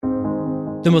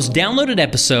The most downloaded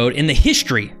episode in the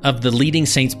history of the Leading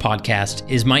Saints podcast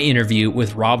is my interview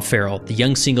with Rob Farrell, the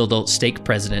young single adult stake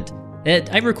president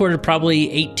that I recorded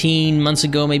probably 18 months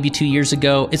ago, maybe 2 years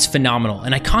ago. It's phenomenal.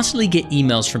 And I constantly get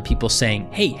emails from people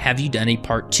saying, hey, have you done a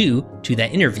part 2 to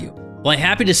that interview? Well, I'm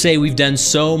happy to say we've done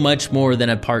so much more than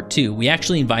a part 2. We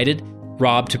actually invited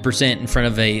Rob to present in front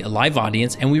of a live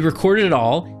audience, and we recorded it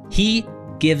all. He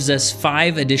gives us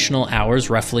 5 additional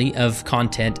hours, roughly, of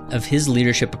content of his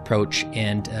leadership approach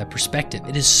and perspective.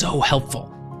 It is so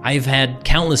helpful. I've had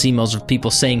countless emails of people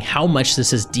saying how much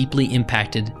this has deeply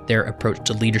impacted their approach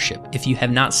to leadership. If you have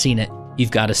not seen it,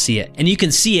 you've got to see it. And you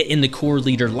can see it in the Core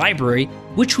Leader Library,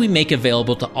 which we make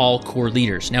available to all core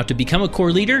leaders. Now, to become a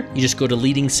core leader, you just go to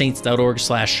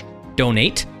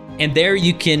leadingsaints.org/donate. And there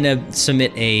you can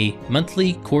submit a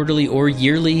monthly, quarterly, or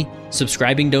yearly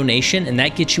subscribing donation, and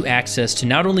that gets you access to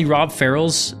not only Rob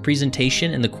Farrell's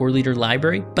presentation in the Core Leader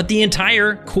Library, but the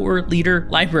entire Core Leader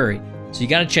Library. So you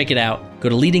got to check it out. Go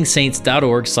to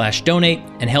leadingsaints.org/donate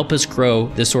and help us grow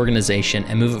this organization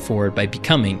and move it forward by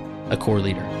becoming a core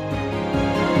leader.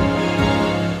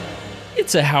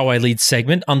 It's a How I Lead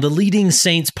segment on the Leading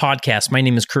Saints podcast. My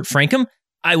name is Kurt Francom.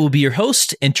 I will be your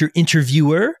host and your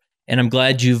interviewer, and I'm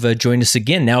glad you've joined us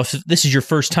again. Now, if this is your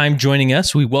first time joining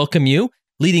us, we welcome you.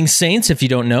 Leading Saints, if you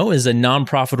don't know, is a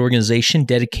nonprofit organization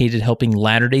dedicated to helping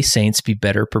Latter-day Saints be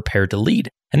better prepared to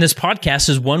lead. And this podcast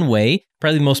is one way,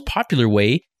 probably the most popular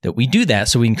way that we do that.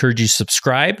 So we encourage you to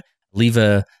subscribe, leave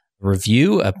a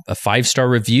review, a 5-star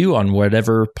review on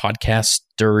whatever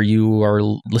podcaster you are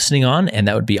listening on, and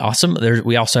that would be awesome.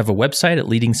 We also have a website at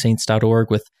leadingsaints.org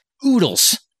with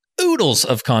oodles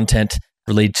of content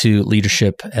related to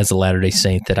leadership as a Latter-day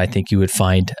Saint that I think you would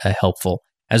find helpful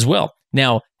as well.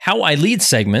 Now, How I Lead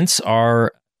segments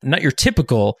are not your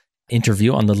typical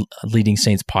interview on the Leading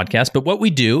Saints podcast, but what we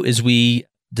do is we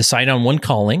decide on one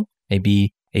calling,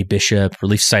 maybe a bishop,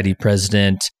 Relief Society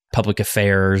president, public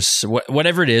affairs,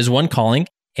 whatever it is, one calling,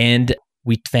 and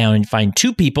we find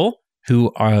 2 people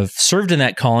who have served in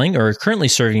that calling or are currently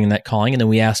serving in that calling, and then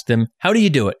we ask them, how do you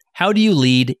do it? How do you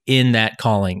lead in that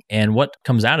calling? And what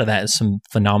comes out of that is some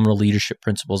phenomenal leadership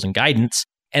principles and guidance.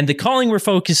 And the calling we're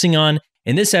focusing on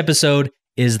in this episode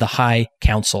is the High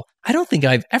Council. I don't think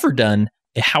I've ever done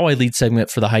a How I Lead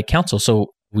segment for the High Council, so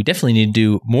we definitely need to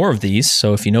do more of these.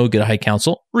 So if you know a good High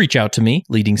Council, reach out to me,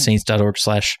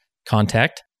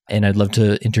 leadingsaints.org/contact, and I'd love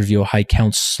to interview a High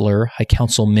Counselor, High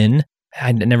Councilman.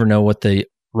 I never know what the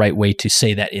right way to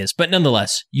say that is, but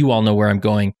nonetheless, you all know where I'm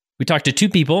going. We talked to 2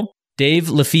 people, Dave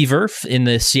Lefevre in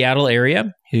the Seattle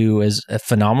area, who is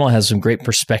phenomenal, has some great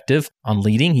perspective on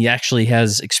leading. He actually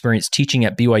has experience teaching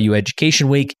at BYU Education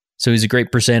Week, so he's a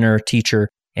great presenter, teacher,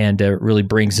 and really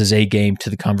brings his A game to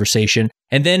the conversation.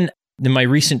 And then in my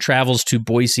recent travels to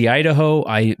Boise, Idaho,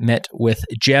 I met with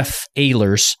Jeff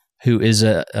Ehlers, who is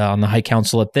on the High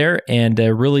Council up there, and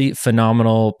a really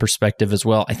phenomenal perspective as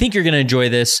well. I think you're going to enjoy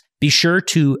this. Be sure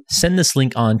to send this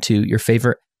link on to your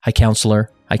favorite High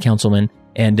Counselor, High Councilman,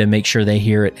 and make sure they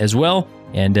hear it as well,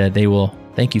 and they will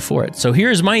thank you for it. So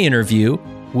here's my interview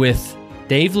with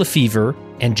Dave Lefevre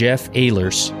and Jeff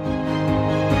Ehlers.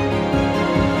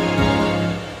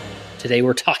 Today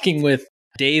we're talking with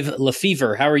Dave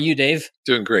Lefevre. How are you, Dave?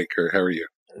 Doing great, Kurt. How are you?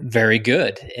 Very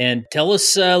good. And tell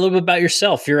us a little bit about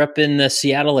yourself. You're up in the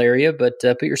Seattle area, but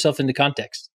put yourself into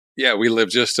context. Yeah, we live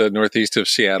just northeast of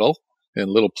Seattle in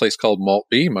a little place called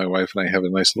Maltby. My wife and I have a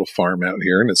nice little farm out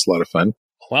here, and it's a lot of fun.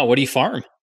 Wow, what do you farm?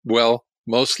 Well,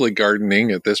 mostly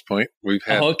gardening at this point. We've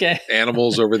had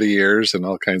animals over the years and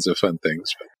all kinds of fun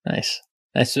things. Nice.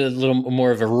 That's a little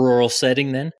more of a rural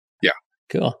setting then? Yeah.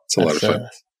 Cool. It's a lot of fun.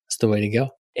 That's the way to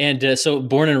go. And so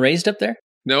born and raised up there?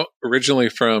 No, originally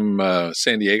from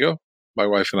San Diego. My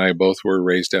wife and I both were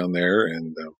raised down there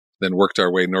and then worked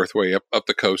our way northway up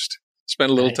the coast.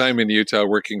 Spent a little time in Utah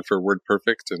working for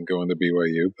WordPerfect and going to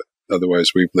BYU, but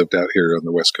otherwise we've lived out here on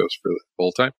the West Coast for the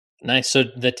whole time. Nice. So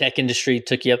the tech industry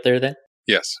took you up there then?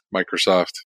 Yes,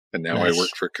 Microsoft. And now I work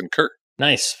for Concur.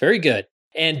 Nice. Very good.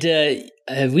 And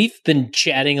we've been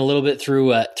chatting a little bit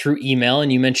through email,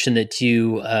 and you mentioned that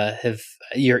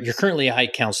you're currently a High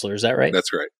Counselor. Is that right?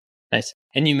 That's right. Nice.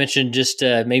 And you mentioned just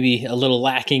maybe a little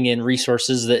lacking in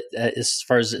resources that as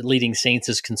far as Leading Saints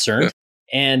is concerned.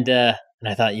 And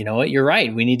I thought, you know what, you're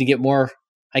right. We need to get more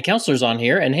High Counselors on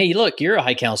here. And hey, look, you're a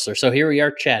High Counselor. So here we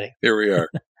are chatting. Here we are.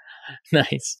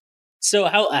 Nice. So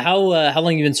how long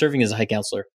have you been serving as a High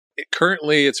Counselor?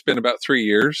 Currently, it's been about 3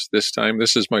 years this time.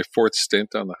 This is my 4th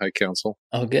stint on the High Council.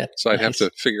 Oh, good. So I'd have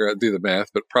to do the math,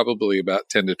 but probably about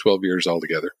 10 to 12 years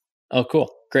altogether. Oh,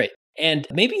 cool. Great. And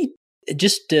maybe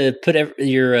just to put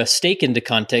your stake into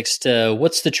context,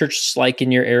 what's the church like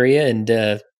in your area? And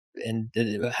and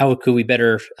how could we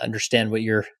better understand what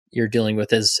you're dealing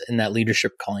with as in that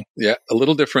leadership calling? Yeah, a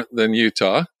little different than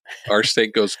Utah. Our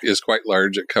stake is quite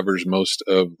large. It covers most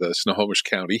of the Snohomish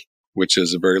County, which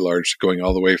is a very large, going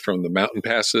all the way from the mountain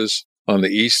passes on the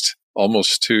east,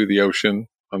 almost to the ocean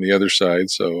on the other side.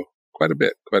 So quite a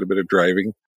bit of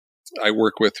driving. I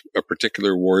work with a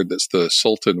particular ward that's the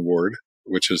Sultan ward,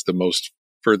 which is the most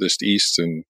furthest east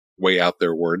and way out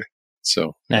there ward.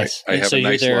 So nice. I have a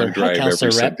nice long drive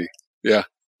every Sunday. Yeah.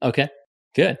 Okay,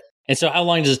 good. And so how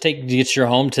long does it take to get your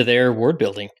home to their ward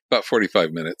building? About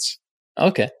 45 minutes.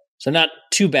 Okay. So not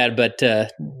too bad, but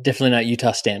definitely not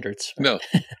Utah standards. No.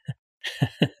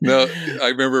 No, I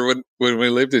remember when we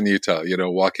lived in Utah,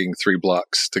 walking 3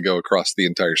 blocks to go across the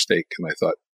entire state. And I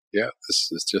thought, yeah, this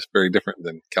is just very different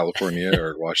than California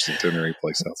or Washington or any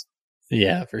place else.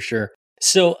 Yeah, for sure.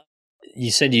 So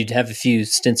you said you'd have a few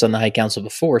stints on the High Council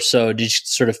before. So did you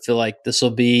sort of feel like this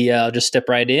will be just step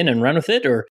right in and run with it?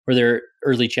 Or were there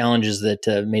early challenges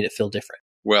that made it feel different?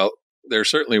 Well, there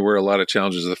certainly were a lot of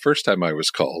challenges. The first time I was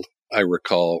called, I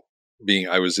recall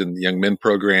I was in the Young Men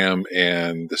program,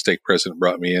 and the stake president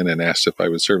brought me in and asked if I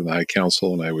would serve in the High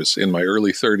Council. And I was in my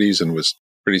early 30s and was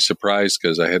pretty surprised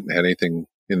because I hadn't had anything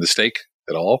in the stake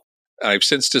at all. I've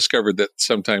since discovered that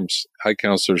sometimes High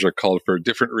Counselors are called for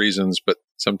different reasons, but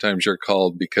sometimes you're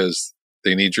called because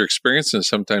they need your experience, and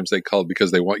sometimes they called because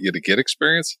they want you to get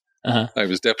experience. Uh-huh. I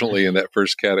was definitely in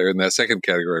that second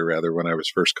category rather, when I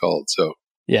was first called. So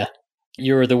yeah.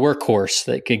 You're the workhorse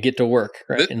that could get to work,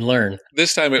 right, and learn.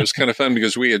 This time it was kind of fun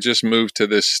because we had just moved to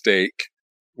this stake.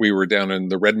 We were down in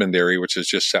the Redmond area, which is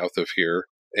just south of here.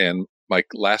 And my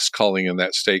last calling in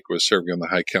that stake was serving on the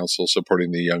High Council,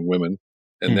 supporting the young women.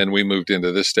 And then we moved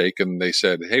into this stake, and they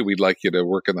said, hey, we'd like you to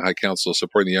work in the High Council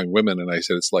supporting the young women. And I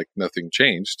said, it's like nothing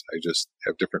changed. I just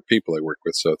have different people I work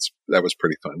with. So that was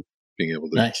pretty fun, being able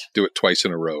to do it twice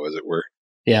in a row, as it were.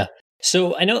 Yeah.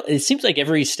 So I know it seems like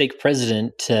every stake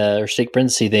president or stake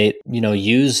presidency, they,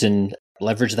 use and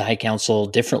leverage the High Council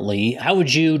differently. How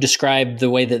would you describe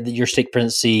the way that your stake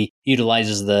presidency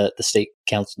utilizes the stake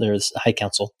council or the High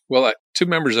Council? Well, 2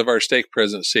 members of our stake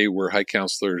presidency were High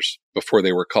Counselors before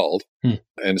they were called.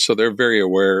 And so they're very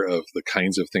aware of the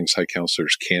kinds of things High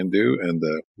Counselors can do and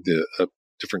the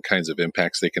different kinds of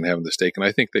impacts they can have in the stake. And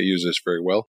I think they use this very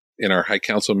well. In our High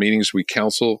Council meetings, we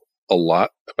counsel a lot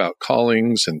about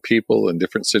callings and people and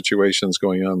different situations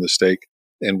going on in the stake.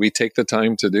 And we take the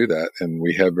time to do that. And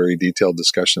we have very detailed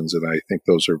discussions. And I think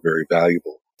those are very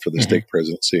valuable for the stake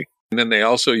presidency. And then they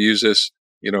also use this,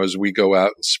 as we go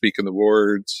out and speak in the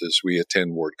wards, as we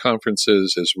attend ward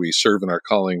conferences, as we serve in our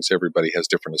callings. Everybody has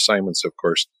different assignments, of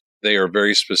course. They are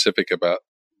very specific about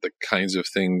the kinds of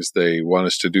things they want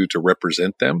us to do to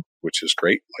represent them, which is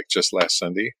great. Like just last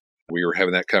Sunday, we were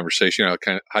having that conversation.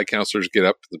 High Counselors get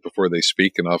up before they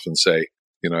speak and often say,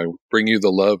 I bring you the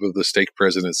love of the stake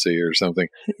presidency or something.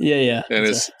 Yeah. And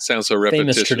it sounds so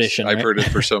repetitious. Tradition, I've heard it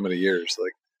for so many years.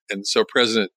 And so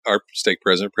our stake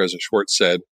president, President Schwartz,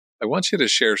 said, I want you to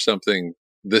share something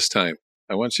this time.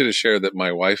 I want you to share that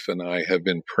my wife and I have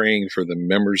been praying for the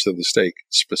members of the stake,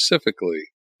 specifically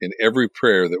in every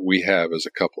prayer that we have as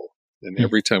a couple. And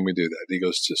every time we do that, he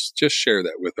goes, just share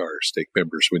that with our stake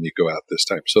members when you go out this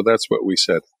time. So that's what we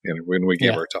said when we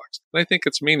gave our talks. And I think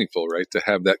it's meaningful, right, to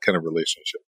have that kind of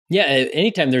relationship. Yeah.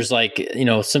 Anytime there's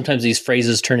sometimes these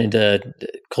phrases turn into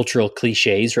cultural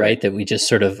cliches, right? That we just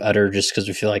sort of utter just because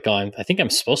we feel like, I think I'm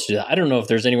supposed to do that. I don't know if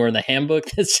there's anywhere in the handbook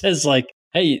that says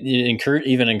hey,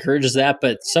 even encourages that,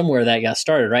 but somewhere that got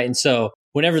started, right? And so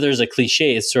whenever there's a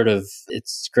cliche,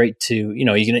 it's great to, you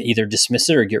can either dismiss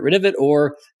it or get rid of it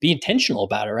or be intentional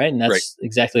about it, right? And that's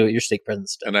exactly what your stake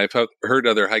president's done. And I've heard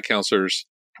other High Counselors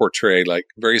portray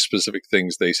very specific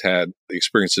things the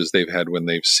experiences they've had when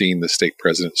they've seen the stake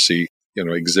presidency,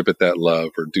 exhibit that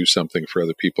love or do something for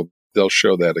other people. They'll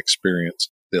show that experience.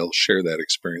 They'll share that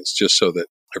experience just so that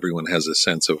everyone has a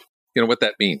sense of, what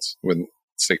that means when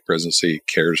stake presidency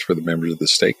cares for the members of the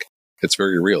stake. It's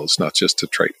very real. It's not just a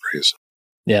trite phrase.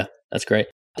 Yeah, that's great.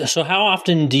 So how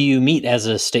often do you meet as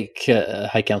a stake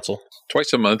High Council?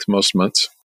 Twice a month, most months.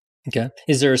 Okay.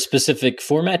 Is there a specific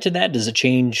format to that? Does it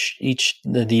change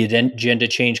the agenda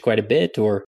change quite a bit,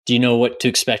 or do you know what to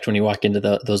expect when you walk into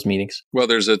those meetings? Well,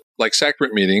 there's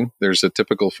sacrament meeting. There's a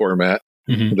typical format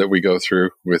that we go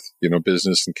through with,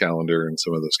 business and calendar and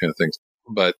some of those kind of things.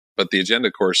 But the agenda,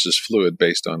 of course, is fluid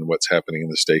based on what's happening in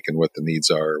the stake and what the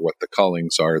needs are, what the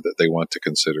callings are that they want to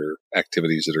consider,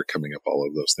 activities that are coming up, all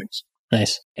of those things.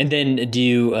 Nice. And then do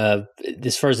you,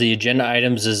 as far as the agenda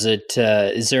items, is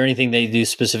there anything they do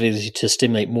specifically to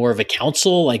stimulate more of a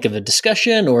council, like of a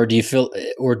discussion, or do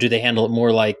they handle it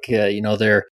more like,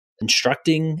 they're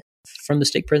instructing from the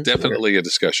stake presidency? Definitely a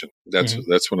discussion. That's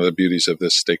one of the beauties of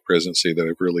this stake presidency that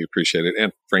I've really appreciated.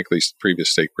 And frankly,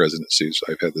 previous stake presidencies,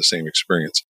 I've had the same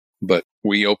experience. But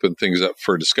we open things up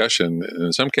for discussion. And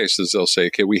in some cases, they'll say,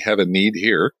 okay, we have a need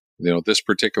here, this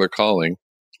particular calling.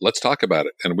 Let's talk about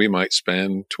it. And we might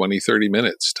spend 20, 30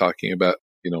 minutes talking about,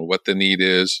 what the need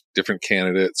is, different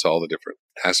candidates, all the different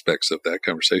aspects of that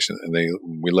conversation. And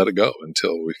we let it go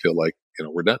until we feel like,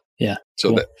 we're done. Yeah. So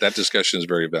cool. that discussion is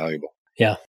very valuable.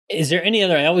 Yeah. Is there any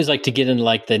other, I always like to get into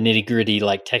like the nitty gritty,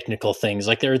 like technical things.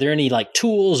 Like, are there any like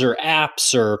tools or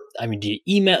apps do you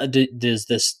email, does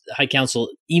this High Council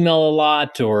email a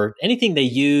lot or anything they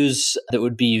use that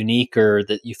would be unique or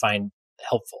that you find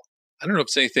helpful? I don't know if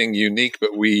it's anything unique,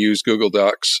 but we use Google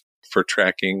Docs for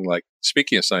tracking like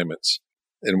speaking assignments.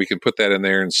 And we can put that in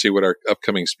there and see what our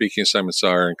upcoming speaking assignments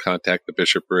are and contact the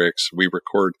bishoprics. We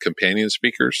record companion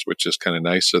speakers, which is kind of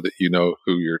nice so that you know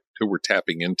who we're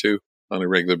tapping into on a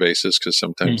regular basis, because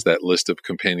sometimes that list of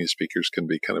companion speakers can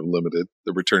be kind of limited.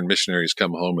 The returned missionaries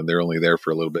come home and they're only there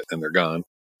for a little bit and they're gone.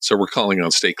 So we're calling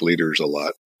on stake leaders a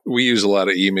lot. We use a lot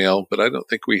of email, but I don't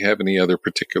think we have any other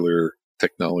particular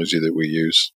technology that we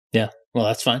use. Yeah. Well,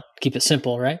 that's fine. Keep it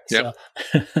simple, right? Yep.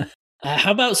 So,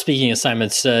 how about speaking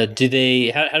assignments? How do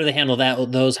they handle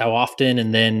those? How often?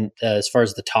 And then as far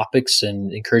as the topics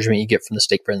and encouragement you get from the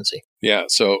stake presidency? Yeah.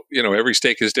 So, every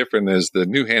stake is different. As the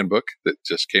new handbook that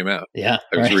just came out. Yeah.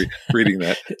 I was reading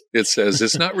that. It says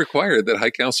it's not required that high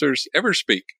counselors ever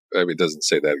speak. I mean, it doesn't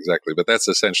say that exactly, but that's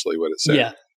essentially what it said.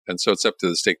 Yeah. And so it's up to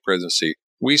the stake presidency.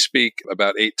 We speak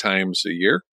about 8 times a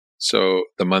year. So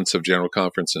the months of general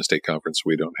conference and state conference,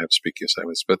 we don't have speaking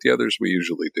assignments, but the others we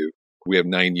usually do. We have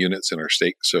 9 units in our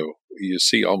stake, so you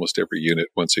see almost every unit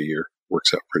once a year.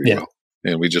 Works out pretty well.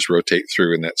 And we just rotate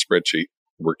through in that spreadsheet,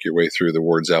 work your way through the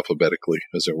wards alphabetically,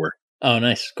 as it were. Oh,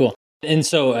 nice. Cool. And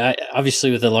so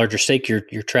obviously with a larger stake, you're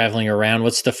traveling around.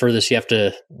 What's the furthest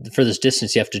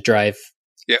distance you have to drive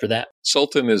for that?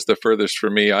 Sultan is the furthest for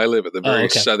me. I live at the very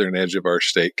southern edge of our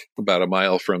stake, about a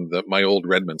mile from my old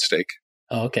Redmond stake.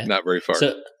 Oh, okay. Not very far.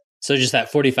 So just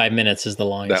that 45 minutes is the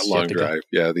longest. That long drive.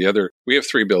 Yeah. We have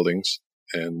 3 buildings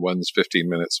and one's 15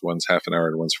 minutes, one's half an hour,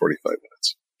 and one's 45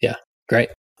 minutes. Yeah. Great.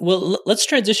 Well, let's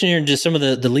transition here into some of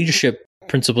the leadership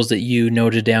principles that you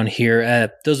noted down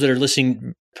here. Those that are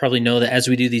listening probably know that as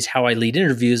we do these How I Lead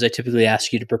interviews, I typically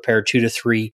ask you to prepare 2 to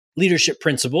 3 leadership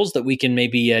principles that we can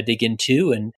maybe dig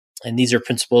into. And these are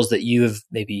principles that you have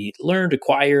maybe learned,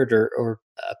 acquired, or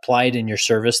applied in your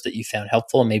service that you found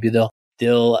helpful. And maybe they'll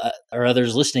or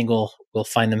others listening will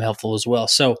find them helpful as well.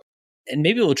 So, and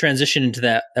maybe we'll transition into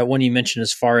that one you mentioned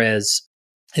as far as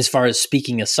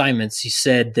speaking assignments. You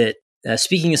said that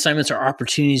speaking assignments are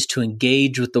opportunities to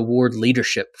engage with the ward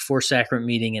leadership before sacrament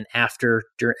meeting and after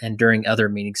and during other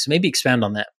meetings. So maybe expound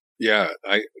on that. Yeah,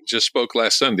 I just spoke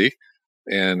last Sunday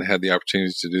and had the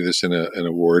opportunity to do this in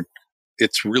a ward.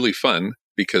 It's really fun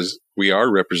because we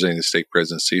are representing the stake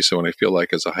presidency. So when I feel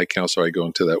like as a high counselor, I go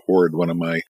into that ward, one of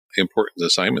my important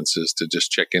assignments is to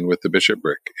just check in with the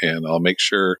bishopric, and I'll make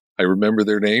sure I remember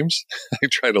their names. I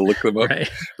try to look them up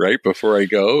right before I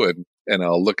go, and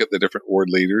I'll look at the different ward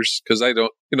leaders, because I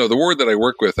don't, the ward that I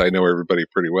work with, I know everybody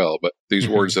pretty well, but these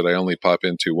wards that I only pop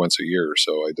into once a year or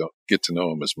so, I don't get to know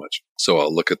them as much. So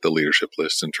I'll look at the leadership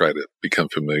list and try to become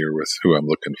familiar with who I'm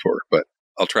looking for. But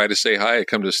I'll try to say hi. I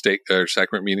come to stake or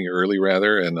sacrament meeting early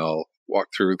and I'll walk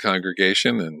through the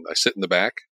congregation and I sit in the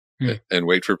back and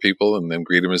wait for people and then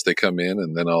greet them as they come in.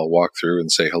 And then I'll walk through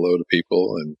and say hello to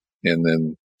people and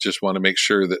then just want to make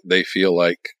sure that they feel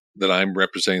like that I'm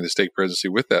representing the stake presidency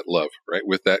with that love, right?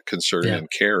 With that concern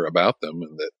and care about them,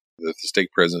 and that the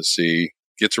stake presidency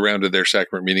gets around to their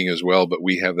sacrament meeting as well. But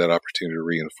we have that opportunity to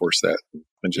reinforce that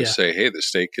and just say, hey, the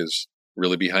stake is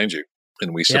really behind you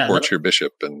and we support your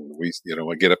bishop. And we,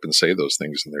 I get up and say those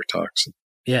things in their talks.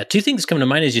 Yeah. 2 things come to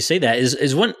mind as you say that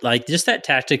is one, like just that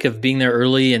tactic of being there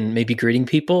early and maybe greeting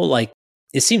people. Like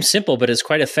it seems simple, but it's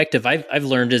quite effective. I've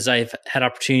learned as I've had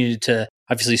opportunity to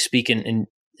obviously speak in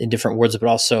different words, but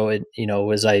also,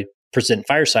 as I present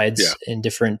firesides in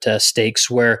different stakes,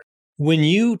 where when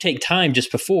you take time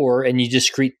just before and you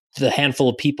just greet the handful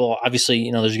of people, obviously,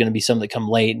 there's going to be some that come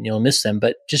late and you'll miss them,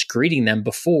 but just greeting them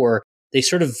before, they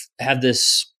sort of have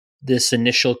this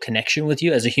initial connection with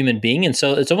you as a human being. And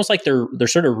so it's almost like they're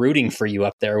sort of rooting for you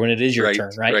up there when it is your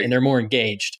turn, right? And they're more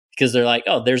engaged because they're like,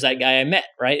 oh, there's that guy I met,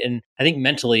 right? And I think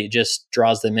mentally it just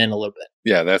draws them in a little bit.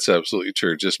 Yeah, that's absolutely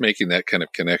true. Just making that kind of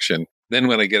connection. Then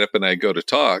when I get up and I go to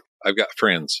talk, I've got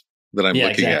friends that I'm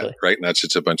looking at, right? Not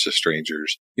just a bunch of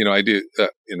strangers. I do,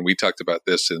 and we talked about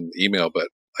this in email, but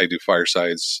I do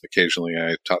firesides occasionally.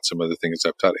 I've taught some other things.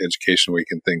 I've taught Education Week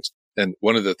and things. And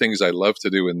one of the things I love to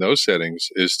do in those settings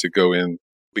is to go in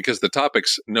because the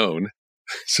topic's known.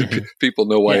 So people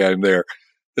know why I'm there.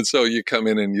 And so you come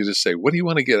in and you just say, what do you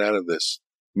want to get out of this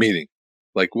meeting?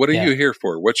 Like, what are you here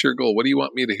for? What's your goal? What do you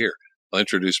want me to hear? I'll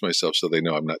introduce myself so they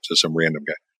know I'm not just some random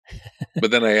guy.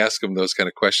 But then I ask them those kind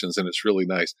of questions, and it's really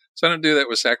nice. So I don't do that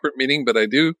with sacrament meeting, but I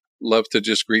do love to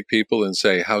just greet people and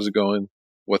say, how's it going?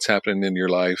 What's happening in your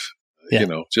life?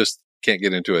 Just can't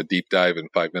get into a deep dive in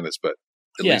 5 minutes, but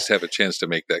at least have a chance to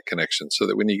make that connection so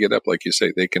that when you get up, like you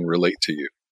say, they can relate to you.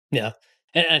 Yeah.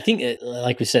 And I think,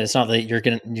 like we said, it's not that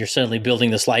you're suddenly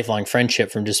building this lifelong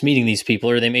friendship from just meeting these people,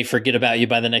 or they may forget about you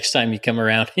by the next time you come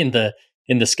around in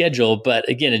the schedule. But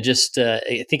again, it just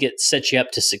I think it sets you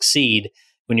up to succeed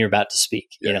when you're about to speak.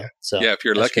 So if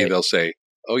you're lucky, they'll say,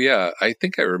 "Oh yeah, I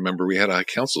think I remember we had a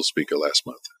council speaker last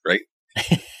month, right?"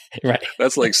 Right.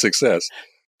 That's like success.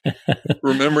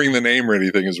 Remembering the name or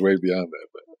anything is way beyond that.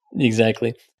 But.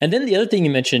 Exactly. And then the other thing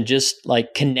you mentioned, just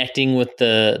like connecting with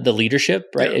the leadership,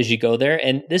 right, as you go there.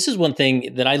 And this is one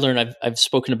thing that I learned, I've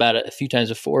spoken about it a few times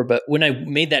before, but when I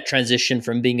made that transition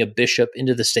from being a bishop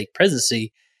into the stake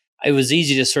presidency, it was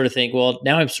easy to sort of think, well,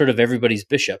 now I'm sort of everybody's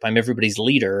bishop. I'm everybody's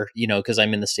leader, because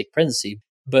I'm in the stake presidency.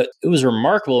 But it was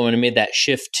remarkable when I made that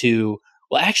shift to,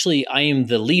 well, actually, I am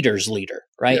the leader's leader,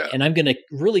 right? Yeah. And I'm going to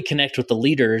really connect with the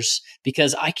leaders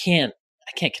because I can't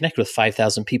connect with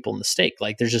 5,000 people in the stake.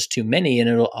 Like there's just too many and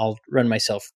I'll run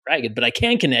myself ragged, but I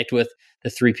can connect with the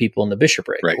 3 people in the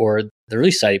bishopric or the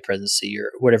Relief Society presidency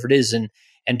or whatever it is. And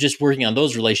just working on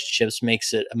those relationships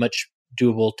makes it a much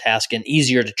doable task and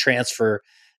easier to transfer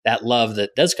that love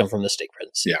that does come from the stake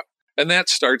presidency. Yeah. And that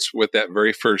starts with that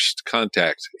very first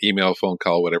contact, email, phone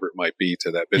call, whatever it might be,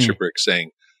 to that bishopric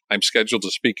saying, I'm scheduled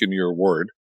to speak in your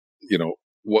ward.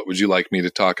 What would you like me to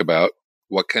talk about?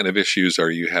 What kind of issues are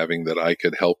you having that I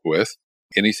could help with?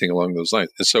 Anything along those lines.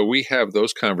 And so we have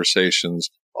those conversations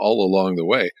all along the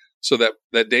way. So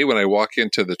that day when I walk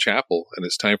into the chapel and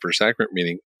it's time for a sacrament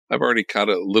meeting, I've already got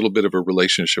a little bit of a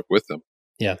relationship with them.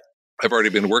 Yeah. I've already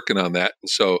been working on that. And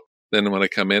so then when I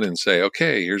come in and say,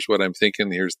 okay, here's what I'm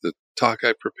thinking. Here's the talk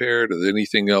I prepared. Is there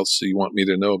anything else you want me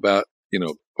to know about,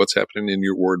 what's happening in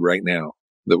your ward right now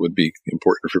that would be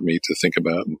important for me to think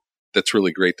about? And that's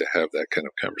really great to have that kind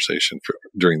of conversation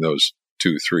during those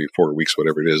 2, 3, 4 weeks,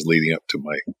 whatever it is, leading up to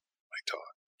my talk.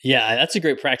 Yeah, that's a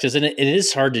great practice. And it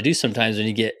is hard to do sometimes when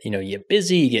you get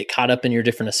busy, you get caught up in your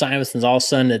different assignments, and all of a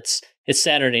sudden it's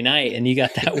Saturday night and you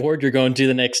got that ward you're going to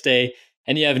the next day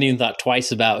and you haven't even thought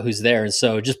twice about who's there. And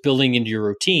so just building into your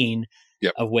routine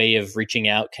a way of reaching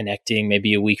out, connecting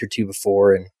maybe a week or 2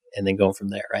 before and then going from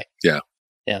there, right? Yeah.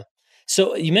 Yeah.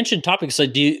 So you mentioned topics.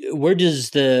 Like,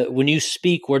 when you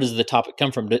speak, where does the topic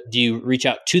come from? Do you reach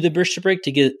out to the bishopric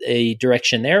to get a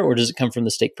direction there, or does it come from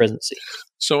the stake presidency?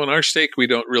 So in our stake, we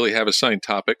don't really have assigned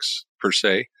topics per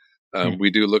se.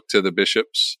 We do look to the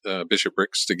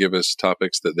bishoprics to give us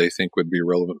topics that they think would be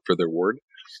relevant for their ward.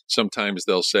 Sometimes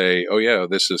they'll say, oh yeah,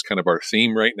 this is kind of our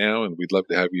theme right now, and we'd love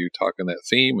to have you talk on that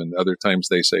theme. And other times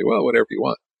they say, well, whatever you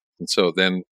want. And so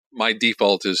then my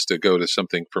default is to go to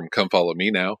something from Come Follow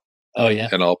Me Now. Oh yeah.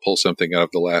 And I'll pull something out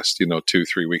of the last, 2-3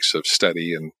 weeks of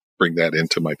study and bring that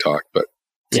into my talk. But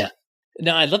yeah,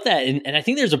 no, I love that. And I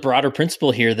think there's a broader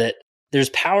principle here that there's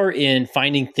power in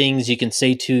finding things you can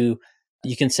say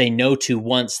no to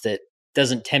once that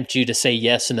doesn't tempt you to say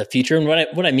yes in the future. And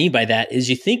what I mean by that is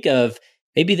you think of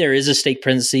maybe there is a stake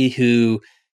presidency who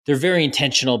they're very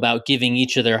intentional about giving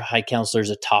each of their high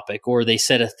counselors a topic, or they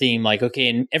set a theme like, okay,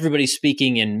 and everybody's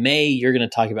speaking in May, you're going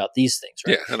to talk about these things,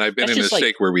 right? Yeah, and I've been in a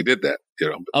stake where we did that.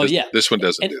 This one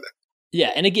doesn't do that.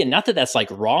 Yeah, and again, not that that's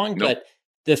like wrong, but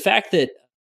the fact that,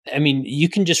 you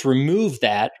can just remove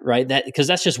that, right? That because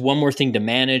that's just one more thing to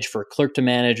manage for a clerk to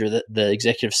manage or the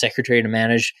executive secretary to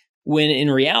manage. When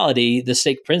in reality, the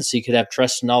stake presidency could have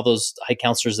trust in all those high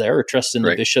counselors there, or trust in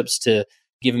the bishops to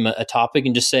give them a topic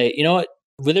and just say, you know what?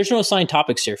 Well, there's no assigned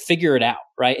topics here. Figure it out,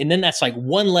 right? And then that's like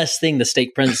one less thing the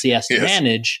stake presidency has to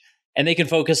manage, and they can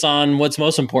focus on what's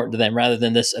most important to them rather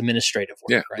than this administrative work.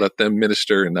 Yeah, right? Let them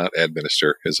minister and not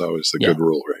administer is always the good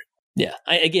rule, right? Yeah.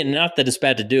 Again, not that it's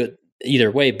bad to do it either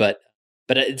way, but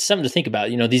it's something to think about.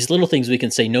 These little things we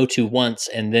can say no to once,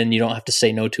 and then you don't have to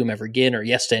say no to them ever again or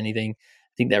yes to anything.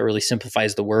 I think that really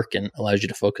simplifies the work and allows you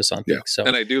to focus on things. So,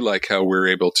 and I do like how we're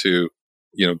able to,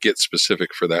 get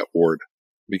specific for that ward.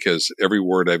 Because every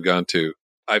ward I've gone to,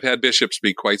 I've had bishops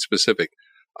be quite specific.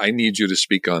 I need you to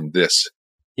speak on this.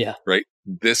 Yeah. Right?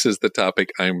 This is the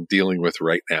topic I'm dealing with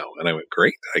right now. And I went,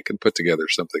 great. I can put together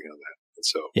something on that. And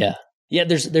so. Yeah. Yeah.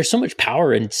 There's so much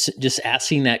power in just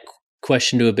asking that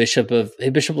question to a bishop of, hey,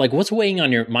 bishop, like what's weighing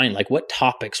on your mind? Like what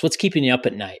topics, what's keeping you up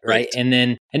at night? Right.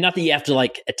 And not that you have to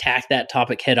like attack that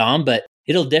topic head on, but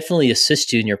it'll definitely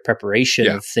assist you in your preparation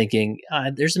of thinking,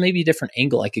 there's maybe a different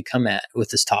angle I could come at with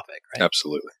this topic. Right.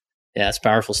 Absolutely. Yeah, it's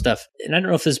powerful stuff. And I don't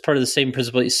know if this is part of the same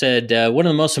principle you said. One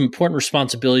of the most important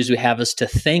responsibilities we have is to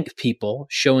thank people.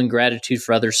 Showing gratitude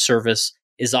for others' service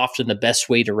is often the best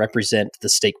way to represent the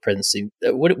stake presidency.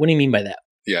 What do you mean by that?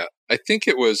 Yeah, I think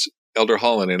it was Elder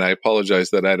Holland, and I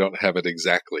apologize that I don't have it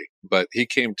exactly, but he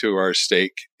came to our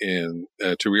stake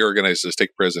to reorganize the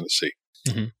stake presidency.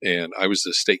 Mm-hmm. And I was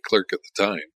the stake clerk at the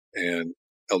time. And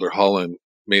Elder Holland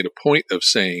made a point of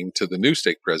saying to the new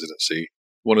stake presidency,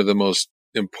 one of the most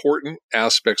important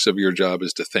aspects of your job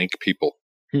is to thank people.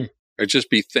 Or just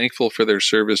be thankful for their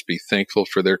service, be thankful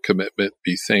for their commitment,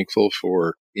 be thankful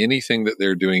for anything that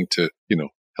they're doing to,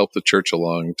 help the church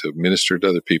along, to minister to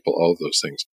other people, all of those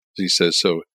things. He says,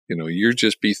 so, you're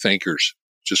just be thankers.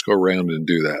 Just go around and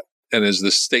do that. And as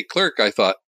the stake clerk, I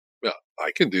thought, well,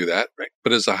 I can do that, right?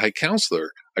 But as a high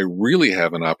counselor, I really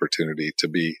have an opportunity to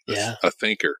be a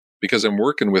thanker, because I'm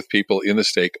working with people in the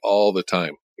stake all the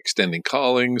time, extending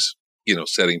callings,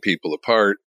 setting people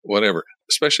apart, whatever.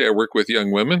 Especially I work with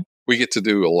young women. We get to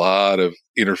do a lot of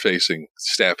interfacing,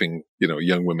 staffing,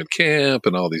 young women camp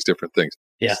and all these different things.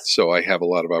 Yeah. So I have a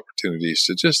lot of opportunities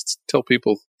to just tell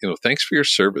people, thanks for your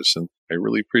service. And I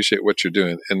really appreciate what you're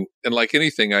doing. And like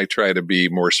anything, I try to be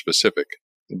more specific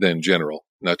than general,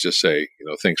 not just say,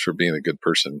 thanks for being a good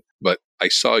person, but I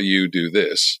saw you do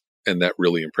this and that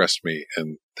really impressed me.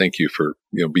 And thank you for,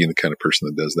 being the kind of person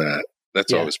that does that.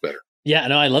 That's always better. Yeah,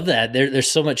 no, I love that. There's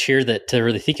so much here that to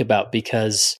really think about,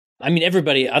 because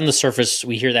everybody on the surface,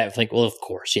 we hear that think, well, of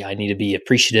course, I need to be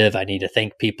appreciative. I need to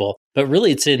thank people. But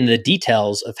really, it's in the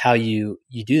details of how you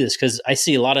do this. Because I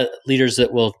see a lot of leaders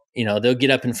that will, they'll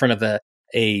get up in front of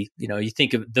you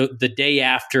think of the day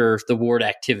after the ward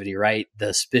activity, right?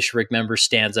 The bishopric member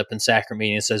stands up in sacrament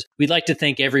meeting and says, we'd like to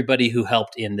thank everybody who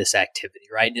helped in this activity,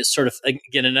 right? And it's sort of,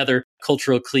 again, another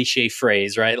cultural cliche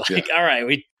phrase, right? Like, all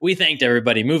right, we thanked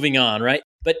everybody, moving on, right?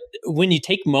 But when you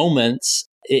take moments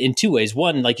in two ways,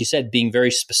 one, like you said, being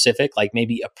very specific, like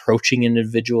maybe approaching an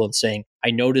individual and saying, I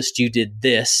noticed you did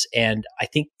this, and I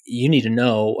think you need to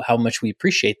know how much we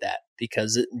appreciate that,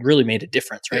 because it really made a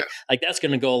difference, right? Yeah. Like that's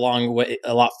going to go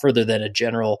a lot further than a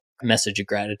general message of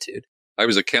gratitude. I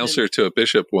was a counselor to a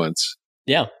bishop once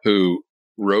who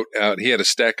wrote out, he had a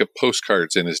stack of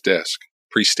postcards in his desk,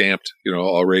 pre-stamped,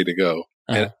 all ready to go.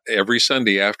 Uh-huh. And every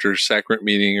Sunday after sacrament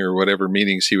meeting or whatever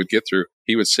meetings he would get through,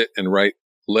 he would sit and write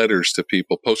letters to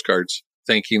people, postcards,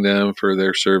 thanking them for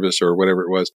their service or whatever it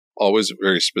was. Always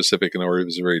very specific and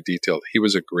always very detailed. He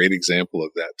was a great example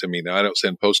of that to me. Now, I don't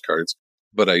send postcards,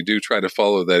 but I do try to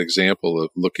follow that example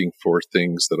of looking for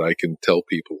things that I can tell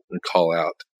people and call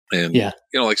out. And,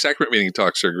 like sacrament meeting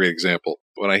talks are a great example.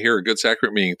 When I hear a good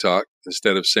sacrament meeting talk,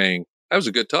 instead of saying, that was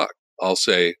a good talk, I'll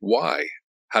say, why?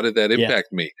 How did that impact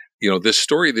me? This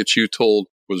story that you told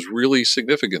was really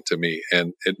significant to me,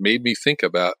 and it made me think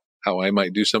about how I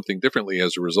might do something differently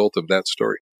as a result of that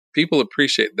story. People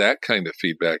appreciate that kind of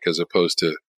feedback as opposed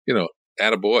to,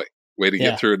 attaboy, way to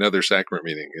get through another sacrament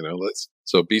meeting,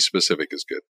 so be specific is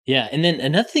good. Yeah. And then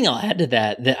another thing I'll add to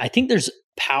that I think there's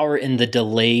power in the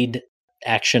delayed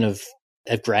action of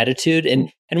gratitude.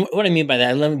 And what I mean by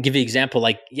that, let me give you an example.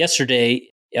 Like yesterday,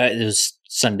 it was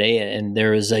Sunday, and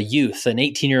there was a youth, an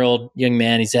 18-year-old young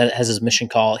man. He has his mission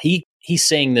call. He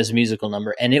sang this musical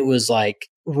number, and it was like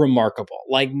remarkable.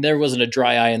 Like there wasn't a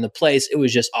dry eye in the place. It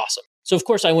was just awesome. So of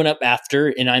course I went up after,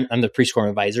 and I'm the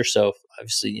pre-scoring advisor. So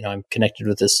obviously, I'm connected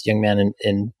with this young man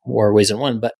in more ways than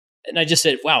one. And I just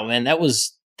said, wow, man, that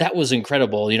was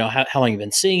incredible. How long you've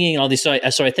been singing and all these. So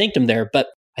I thanked him there. But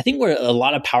I think where a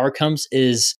lot of power comes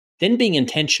is then being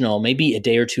intentional, maybe a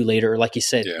day or two later, or like you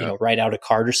said, write out a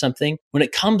card or something. When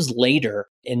it comes later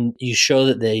and you show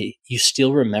that you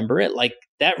still remember it, like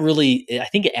that really, I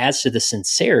think it adds to the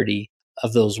sincerity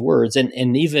of those words.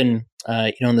 And even,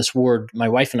 in this ward, my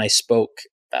wife and I spoke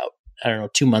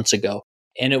about, 2 months ago.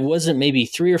 And it wasn't maybe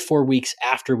 3 or 4 weeks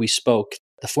after we spoke,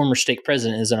 the former stake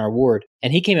president is in our ward.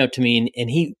 And he came up to me and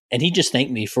he just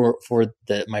thanked me for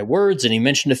my words. And he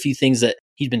mentioned a few things that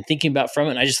he'd been thinking about from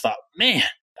it. And I just thought, man,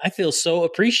 I feel so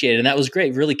appreciated. And that was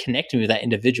great, really connecting with that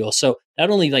individual. So not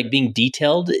only like being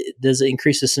detailed does it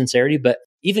increase the sincerity, but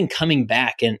even coming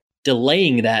back and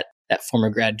delaying that form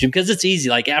of gratitude, because it's easy.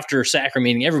 Like after a sacrament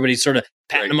meeting, everybody's sort of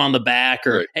patting them on the back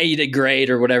or, hey, you did great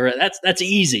or whatever. That's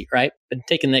easy, right? But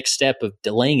taking the next step of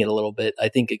delaying it a little bit, I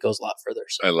think it goes a lot further.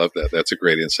 So. I love that. That's a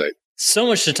great insight. So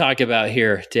much to talk about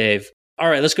here, Dave. All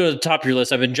right, let's go to the top of your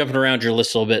list. I've been jumping around your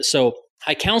list a little bit. So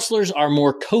high counselors are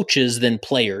more coaches than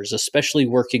players, especially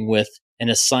working with an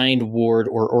assigned ward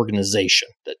or organization.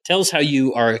 Tell us how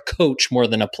you are a coach more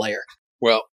than a player.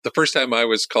 Well, the first time I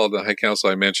was called the high council,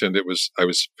 I mentioned I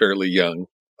was fairly young.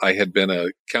 I had been a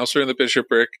counselor in the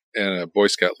bishopric and a Boy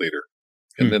Scout leader.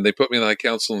 And then they put me in the high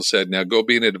council and said, now go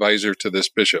be an advisor to this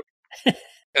bishop.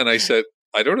 And I said,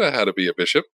 I don't know how to be a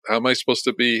bishop. How am I supposed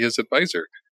to be his advisor?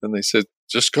 And they said,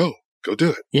 just go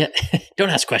do it. Yeah. Don't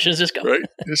ask questions. Just go. Right.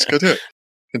 Just go do it.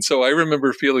 And so I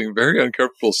remember feeling very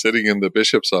uncomfortable sitting in the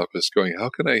bishop's office going, how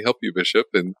can I help you, bishop?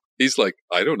 And he's like,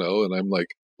 I don't know. And I'm like,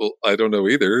 well, I don't know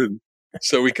either. And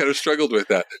so we kind of struggled with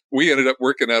that. We ended up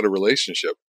working out a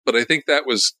relationship. But I think that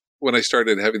was when I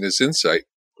started having this insight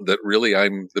that really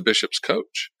I'm the bishop's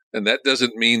coach. And that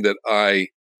doesn't mean that I,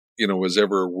 was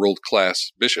ever a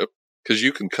world-class bishop, because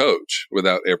you can coach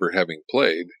without ever having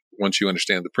played once you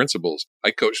understand the principles.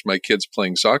 I coached my kids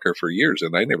playing soccer for years,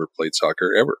 and I never played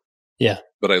soccer ever. Yeah.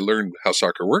 But I learned how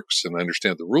soccer works, and I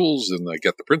understand the rules, and I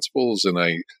get the principles, and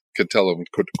I could tell them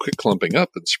quit clumping up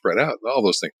and spread out and all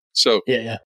those things. So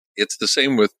it's the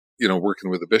same with, working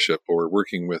with a bishop or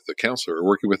working with a counselor or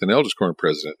working with an elders quorum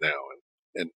president now.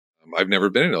 And I've never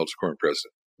been an elders quorum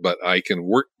president, but I can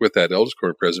work with that elders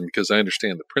quorum president because I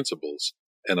understand the principles,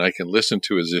 and I can listen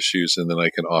to his issues, and then I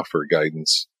can offer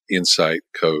guidance, insight,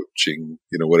 coaching,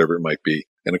 whatever it might be.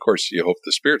 And of course, you hope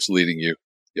the Spirit's leading you.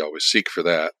 You always seek for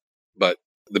that. But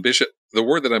the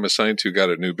ward that I'm assigned to got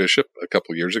a new bishop a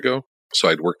couple years ago. So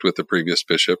I'd worked with the previous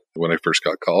bishop when I first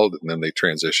got called, and then they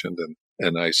transitioned,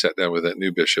 and I sat down with that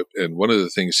new bishop. And one of the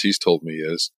things he's told me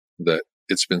is that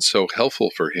it's been so helpful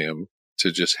for him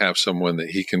to just have someone that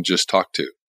he can just talk to,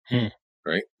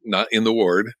 right? Not in the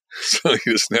ward, so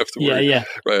he doesn't have to worry,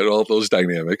 right, all those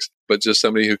dynamics, but just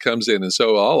somebody who comes in. And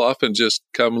so I'll often just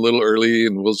come a little early,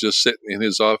 and we'll just sit in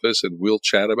his office, and we'll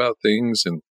chat about things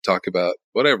and talk about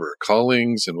whatever,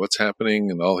 callings and what's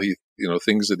happening and all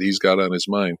things that he's got on his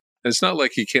mind. And it's not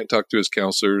like he can't talk to his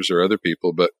counselors or other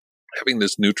people, but having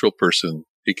this neutral person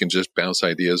he can just bounce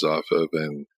ideas off of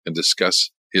and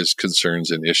discuss his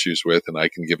concerns and issues with, and I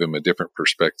can give him a different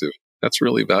perspective. That's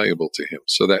really valuable to him.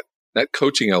 So that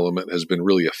coaching element has been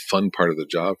really a fun part of the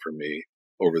job for me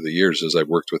over the years as I've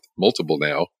worked with multiple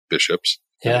now bishops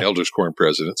and elders quorum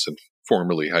presidents and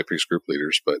formerly high priest group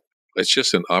leaders. But it's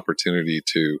just an opportunity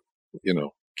to,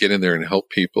 get in there and help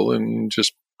people and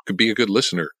just be a good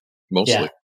listener mostly. Yeah.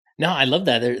 No, I love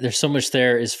that. There's so much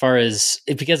there as far as,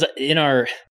 because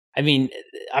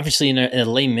obviously in a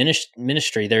lay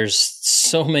ministry, there's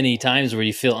so many times where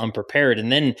you feel unprepared,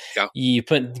 and then you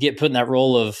get put in that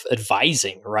role of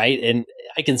advising, right? And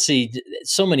I can see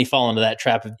so many fall into that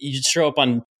trap. You just show up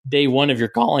on day one of your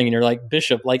calling and you're like,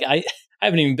 Bishop, like I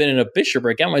haven't even been in a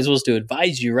bishopric. How am I supposed to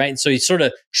advise you, right? And so you sort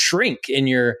of shrink in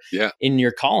your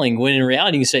calling, when in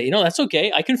reality you say, that's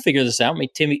okay. I can figure this out.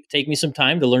 Take me some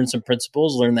time to learn some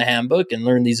principles, learn the handbook, and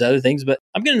learn these other things. But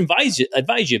I'm going to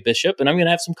advise you, Bishop, and I'm going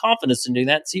to have some confidence in doing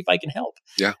that and see if I can help.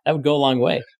 Yeah, that would go a long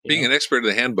way. Being an expert in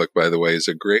the handbook, by the way, is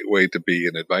a great way to be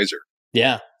an advisor.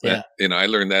 Yeah. And I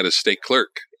learned that as stake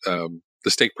clerk. The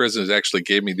stake president actually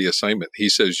gave me the assignment. He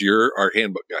says, you're our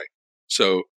handbook guy.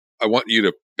 So I want you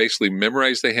to basically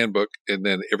memorize the handbook. And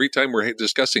then every time we're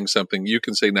discussing something, you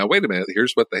can say, now, wait a minute,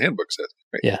 here's what the handbook says.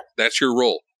 Right? Yeah. That's your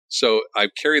role. So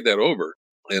I've carried that over.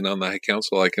 And on the High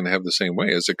Council, I can have the same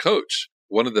way. As a coach,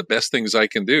 one of the best things I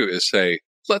can do is say,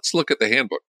 let's look at the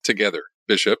handbook together,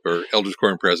 Bishop or Elders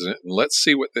Quorum President, and let's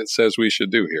see what it says we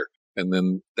should do here. And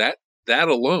then that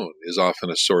alone is often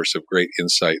a source of great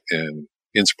insight and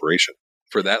inspiration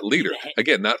for that leader.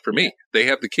 Again, not for me. They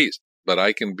have the keys, but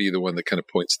I can be the one that kind of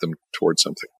points them towards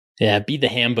something. Yeah, be the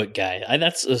handbook guy.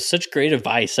 That's such great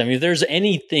advice. I mean, if there's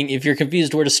anything, if you're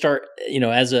confused where to start,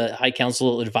 as a High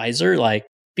Council advisor, like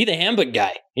be the handbook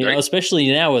guy, right. Especially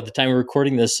now at the time we're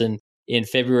recording this in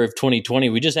February of 2020,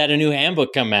 we just had a new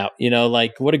handbook come out,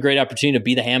 like what a great opportunity to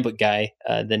be the handbook guy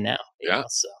than now. Yeah.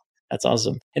 So that's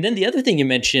awesome. And then the other thing you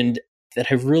mentioned that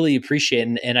I really appreciate,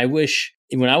 and I wish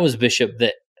when I was bishop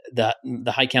that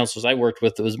the high councils I worked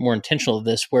with, it was more intentional of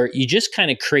this, where you just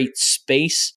kind of create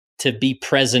space to be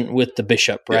present with the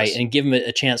bishop, right? Yes. And give him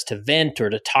a chance to vent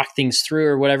or to talk things through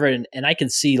or whatever. And I can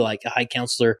see like a high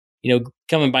counselor,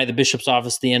 coming by the bishop's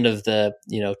office at the end of the,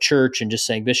 church and just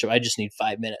saying, Bishop, I just need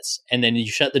 5 minutes. And then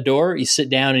you shut the door, you sit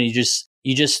down and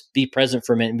you just be present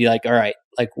for a minute and be like, all right,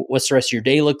 like what's the rest of your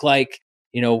day look like?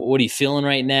 What are you feeling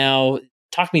right now?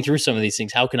 Talk me through some of these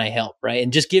things. How can I help? Right.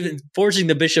 And just forcing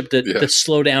the bishop to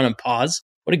slow down and pause.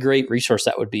 What a great resource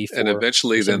that would be. And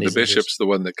eventually then the bishop's the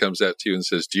one that comes out to you and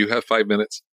says, do you have 5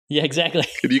 minutes? Yeah, exactly.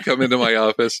 Can you come into my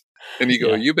office? And you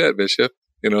go, you bet, Bishop.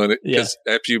 And because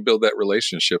after you build that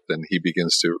relationship, then he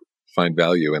begins to find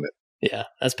value in it. Yeah,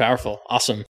 that's powerful.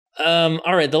 Awesome.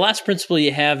 All right. The last principle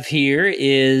you have here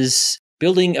is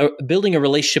building a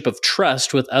relationship of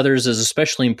trust with others is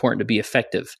especially important to be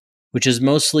effective, which is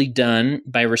mostly done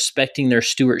by respecting their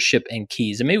stewardship and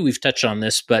keys. And maybe we've touched on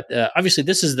this, but obviously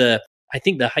this is I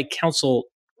think the high council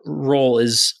role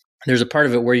is, there's a part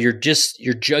of it where you're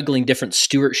juggling different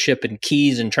stewardship and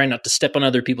keys and trying not to step on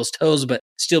other people's toes, but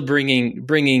still bringing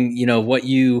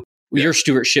your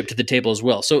stewardship to the table as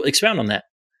well. So expound on that.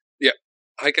 Yeah.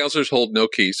 High counselors hold no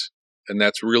keys, and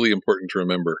that's really important to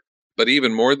remember. But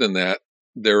even more than that,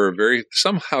 there are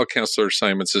somehow counselor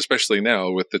assignments, especially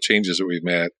now with the changes that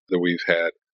we've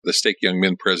had. The Stake Young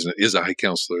Men president is a high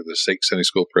counselor. The Stake Sunday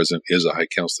School president is a high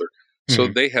counselor. So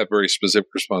they have very specific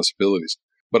responsibilities.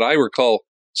 But I recall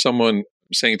someone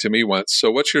saying to me once,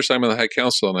 "So what's your assignment at the high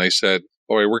council?" And I said,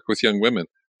 "Oh, I work with young women."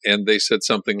 And they said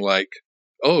something like,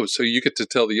 "Oh, so you get to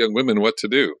tell the young women what to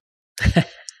do."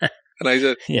 And I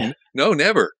said, "No,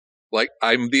 never. Like,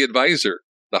 I'm the advisor,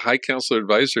 the high counselor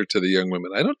advisor to the young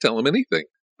women. I don't tell them anything.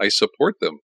 I support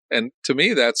them." And to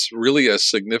me, that's really a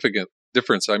significant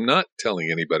difference. I'm not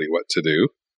telling anybody what to do.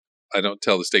 I don't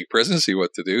tell the stake presidency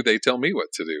what to do. They tell me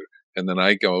what to do. And then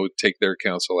I go take their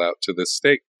counsel out to the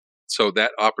stake. So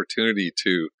that opportunity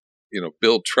to,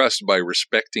 build trust by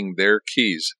respecting their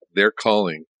keys, their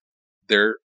calling,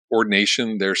 their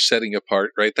ordination, their setting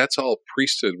apart, right? That's all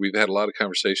priesthood. We've had a lot of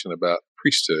conversation about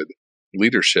priesthood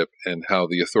leadership and how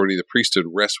the authority of the priesthood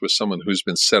rests with someone who's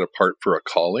been set apart for a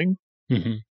calling.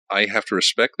 Mm-hmm. I have to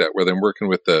respect that, whether I'm working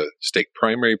with the stake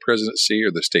primary presidency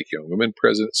or the stake young women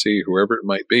presidency, whoever it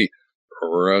might be,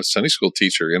 or a Sunday school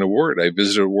teacher in a ward. I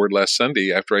visited a ward last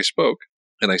Sunday after I spoke,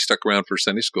 and I stuck around for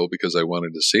Sunday school because I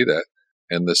wanted to see that.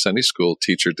 And the Sunday school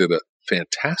teacher did a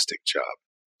fantastic job.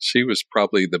 She was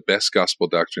probably the best gospel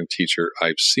doctrine teacher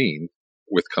I've seen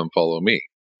with Come Follow Me.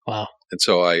 Wow. And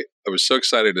so I was so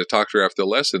excited to talk to her after the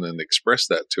lesson and express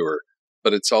that to her.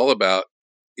 But it's all about,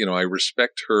 I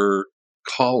respect her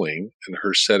calling and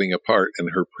her setting apart and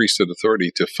her priesthood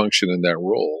authority to function in that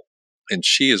role. And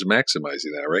she is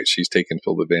maximizing that, right? She's taken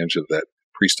full advantage of that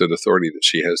priesthood authority that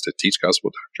she has to teach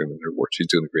gospel doctrine in her work. She's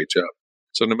doing a great job.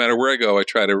 So no matter where I go, I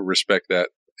try to respect that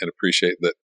and appreciate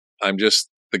that I'm just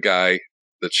the guy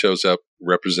that shows up,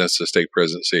 represents the stake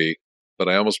presidency, but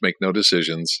I almost make no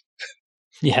decisions.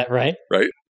 Yeah, right.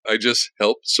 Right. I just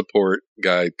help, support,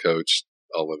 guide, coach,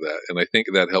 all of that. And I think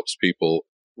that helps people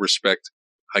respect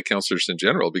high counselors in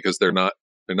general because they're not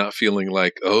feeling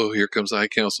like, oh, here comes the high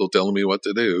council telling me what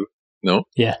to do. No.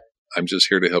 Yeah. I'm just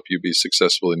here to help you be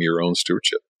successful in your own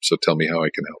stewardship. So tell me how I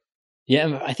can help.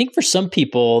 Yeah, I think for some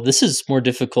people, this is more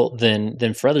difficult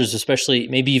than for others, especially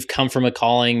maybe you've come from a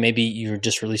calling, maybe you're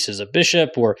just released as a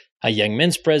bishop or a young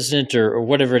men's president or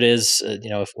whatever it is,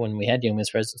 when we had young men's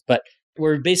presidents. But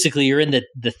where basically you're in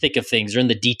the thick of things, you're in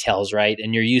the details, right?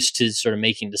 And you're used to sort of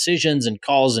making decisions and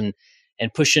calls and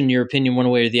pushing your opinion one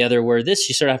way or the other, where this,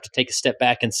 you sort of have to take a step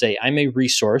back and say, I'm a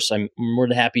resource. I'm more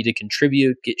than happy to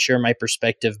contribute, share my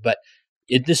perspective, but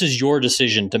this is your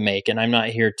decision to make. And I'm not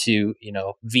here to,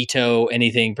 veto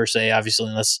anything per se, obviously,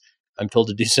 unless I'm told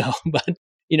to do so. But,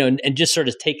 and just sort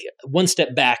of take one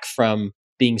step back from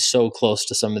being so close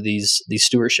to some of these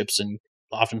stewardships and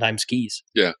oftentimes keys.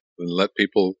 Yeah. And let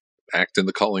people act in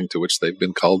the calling to which they've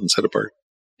been called and set apart.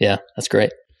 Yeah, that's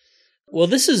great. Well,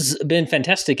 this has been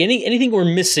fantastic. Anything we're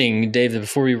missing, Dave,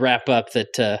 before we wrap up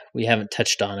that we haven't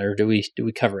touched on, or do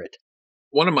we cover it?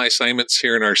 One of my assignments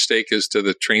here in our stake is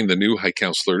to train the new high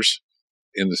counselors.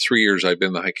 In the 3 years I've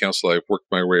been the high counselor, I've worked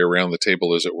my way around the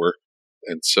table, as it were.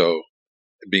 And so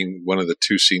being one of the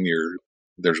two senior,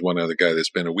 there's one other guy that's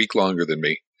been a week longer than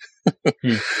me.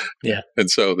 Yeah. And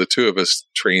so the two of us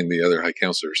train the other high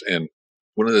counselors. And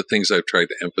one of the things I've tried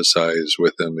to emphasize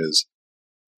with them is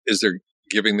they're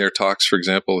giving their talks, for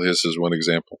example. This is one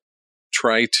example.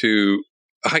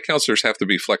 High counselors have to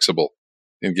be flexible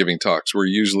in giving talks. We're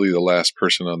usually the last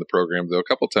person on the program, though a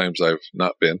couple times I've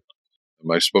not been.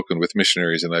 I've spoken with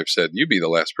missionaries and I've said, you be the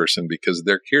last person because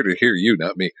they're here to hear you,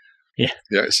 not me. Yeah.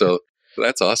 Yeah. So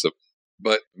that's awesome.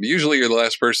 But usually you're the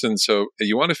last person. So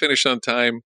you want to finish on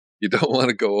time. You don't want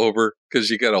to go over because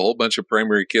you got a whole bunch of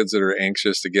primary kids that are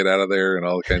anxious to get out of there and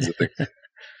all kinds of things.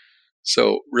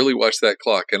 So really watch that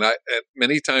clock. And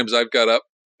many times I've got up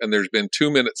and there's been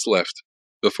 2 minutes left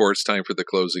before it's time for the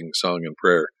closing song and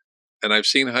prayer. And I've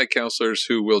seen high counselors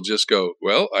who will just go,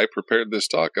 well, I prepared this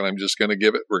talk and I'm just going to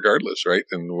give it regardless, right?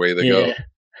 And away they go.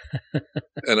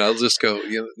 And I'll just go,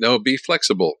 no, be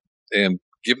flexible and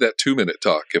give that 2-minute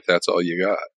talk if that's all you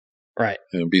got. Right.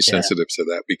 And be sensitive to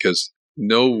that because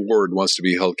no word wants to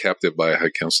be held captive by a high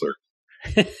counselor.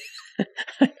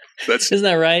 Isn't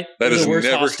that right? That They're is the worst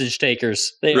never hostage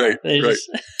takers. They right. are.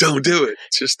 Don't do it.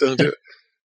 Just don't do it.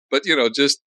 But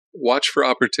just watch for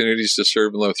opportunities to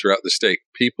serve and love throughout the stake.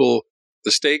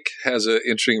 The stake has an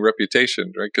interesting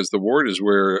reputation, right? Because the ward is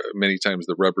where many times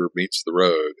the rubber meets the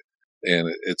road,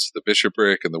 and it's the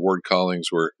bishopric and the ward callings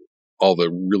where all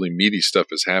the really meaty stuff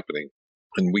is happening,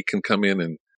 and we can come in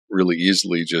and really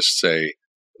easily just say,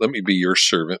 "Let me be your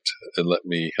servant and let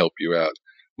me help you out."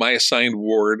 My assigned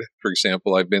ward, for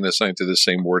example, I've been assigned to the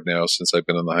same ward now since I've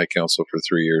been on the High Council for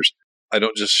 3 years. I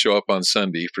don't just show up on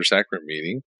Sunday for sacrament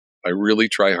meeting. I really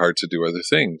try hard to do other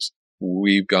things.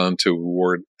 We've gone to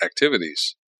ward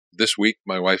activities. This week,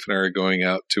 my wife and I are going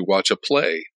out to watch a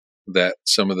play that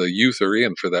some of the youth are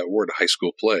in for that ward, a high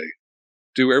school play.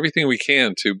 Do everything we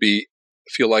can to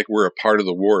feel like we're a part of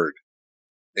the ward.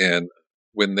 And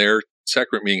when their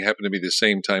sacrament meeting happened to be the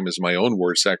same time as my own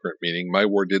ward sacrament meeting, my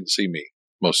ward didn't see me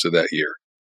most of that year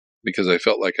because I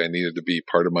felt like I needed to be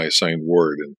part of my assigned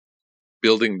ward. And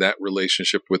building that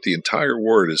relationship with the entire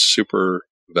ward is super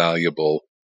valuable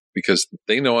because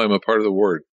they know I'm a part of the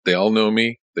ward. They all know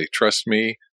me. They trust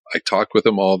me. I talk with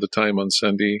them all the time on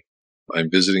Sunday. I'm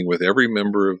visiting with every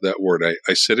member of that ward.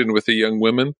 I sit in with the young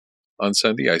women on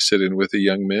Sunday. I sit in with the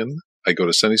young men. I go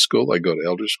to Sunday school. I go to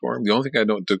Elders Quorum. The only thing I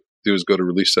don't do is go to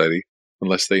Relief Society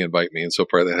unless they invite me. And so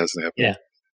far that hasn't happened.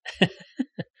 Yeah.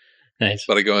 Nice.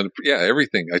 But I go on,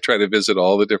 everything. I try to visit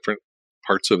all the different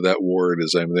parts of that ward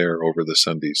as I'm there over the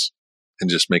Sundays and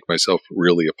just make myself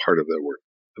really a part of that ward.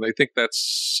 And I think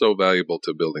that's so valuable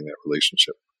to building that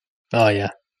relationship. Oh,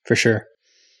 yeah, for sure.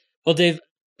 Well, Dave,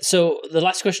 so the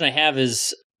last question I have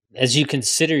is, as you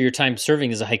consider your time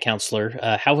serving as a high counselor,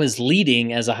 how has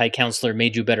leading as a high counselor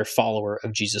made you a better follower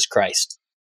of Jesus Christ?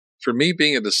 For me,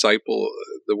 being a disciple,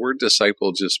 the word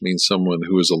disciple just means someone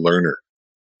who is a learner.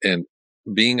 And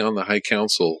being on the high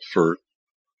council for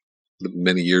the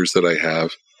many years that I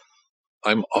have,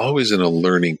 I'm always in a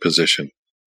learning position.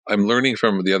 I'm learning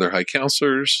from the other high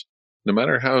counselors, no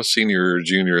matter how senior or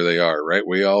junior they are, right?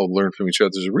 We all learn from each other.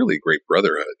 There's a really great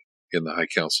brotherhood in the high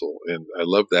council, and I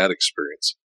love that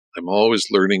experience. I'm always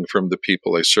learning from the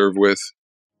people I serve with.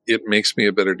 It makes me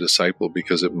a better disciple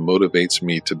because it motivates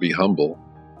me to be humble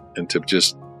and to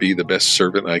just be the best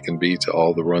servant I can be to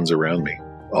all the ones around me,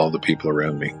 all the people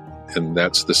around me. And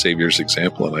that's the Savior's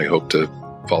example, and I hope to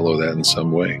follow that in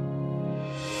some way.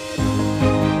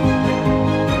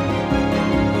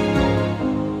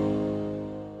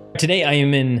 Today I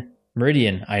am in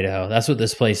Meridian, Idaho. That's what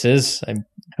this place is.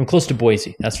 I'm close to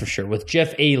Boise, that's for sure. With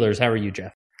Jeff Ehlers. How are you,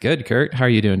 Jeff? Good, Kurt. How are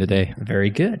you doing today? Very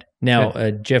good.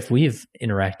 Now, Jeff, we've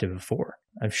interacted before.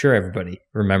 I'm sure everybody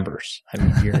remembers. I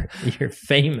mean, your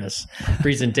famous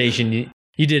presentation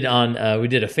you did on. We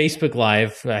did a Facebook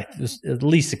Live at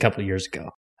least a couple of years ago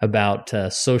about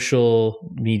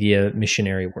social media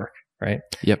missionary work, right?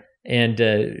 Yep. And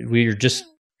we are just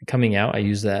coming out. I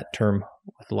use that term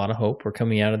with a lot of hope. We're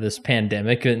coming out of this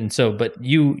pandemic, and so. But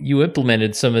you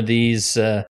implemented some of these.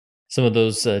 Some of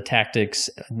those tactics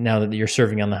now that you're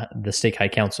serving on the Stake High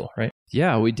Council, right?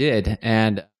 Yeah, we did,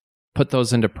 and put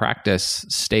those into practice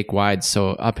stake-wide. So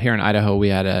up here in Idaho, we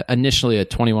had initially a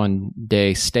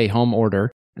 21-day stay-home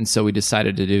order, and so we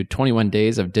decided to do 21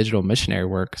 days of digital missionary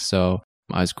work. So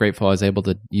I was grateful I was able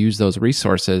to use those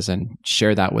resources and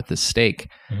share that with the stake.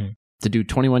 Mm-hmm. To do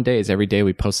 21 days, every day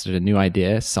we posted a new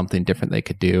idea, something different they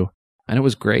could do, and it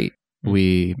was great. Mm-hmm.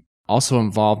 We also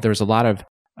involved, there was a lot of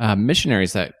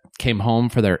missionaries that came home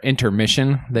for their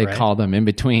intermission. They call them in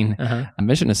between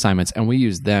mission assignments. And we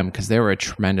used them because they were a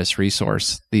tremendous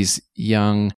resource. These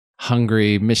young,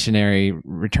 hungry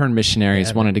return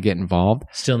missionaries wanted to get involved.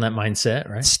 Still in that mindset,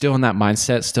 right? Still in that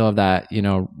mindset, still have that,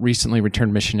 recently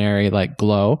returned missionary like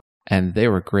glow. And they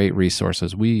were great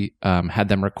resources. We had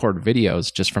them record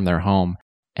videos just from their home.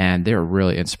 And they were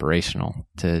really inspirational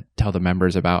to tell the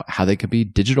members about how they could be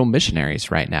digital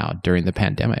missionaries right now during the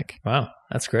pandemic. Wow,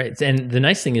 that's great. And the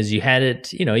nice thing is you had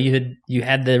it, you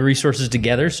had the resources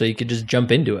together so you could just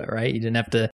jump into it, right? You didn't have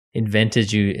to invent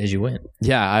as you went.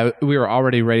 Yeah, we were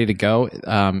already ready to go.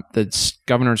 The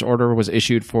governor's order was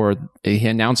issued he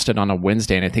announced it on a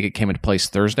Wednesday, and I think it came into place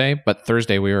Thursday. But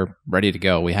Thursday we were ready to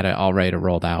go. We had it all ready to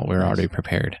roll out. We were already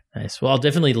prepared. Nice. Well, I'll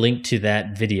definitely link to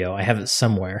that video. I have it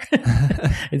somewhere.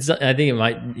 I think it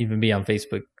might even be on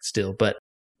Facebook still, but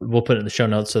we'll put it in the show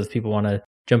notes so if people want to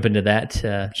jump into that,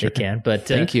 they can. But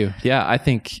thank you. Yeah, I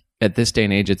think at this day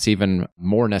and age, it's even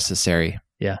more necessary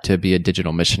to be a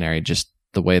digital missionary, just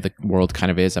the way the world kind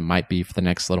of is and might be for the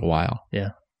next little while.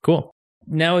 Yeah, cool.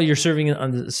 Now you're serving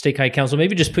on the Stake High Council.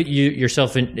 Maybe just put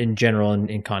yourself in general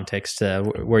in context.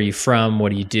 Where are you from?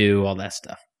 What do you do? All that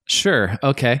stuff. Sure.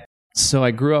 Okay. So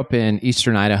I grew up in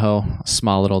eastern Idaho,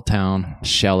 small little town,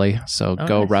 Shelley. So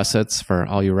go nice. Russets for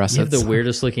all you Russets. You have the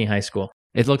weirdest looking high school.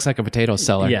 It looks like a potato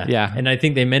cellar. Yeah. And I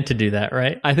think they meant to do that,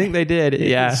 right? I think they did.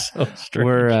 Yeah. So strange.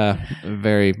 We're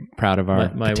very proud of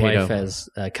our my potato. wife has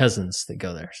cousins that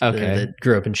go there. Okay. That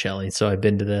grew up in Shelley. So I've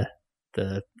been to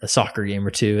a soccer game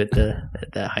or two at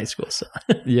that high school. So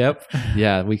Yep.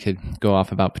 Yeah, we could go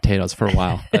off about potatoes for a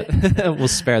while, but we'll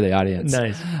spare the audience.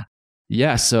 Nice.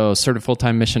 Yeah, so started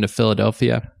full-time mission to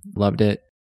Philadelphia. Loved it.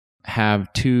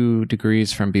 Have 2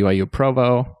 degrees from BYU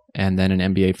Provo and then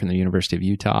an MBA from the University of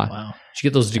Utah. Wow. Did you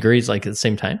get those degrees like at the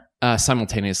same time?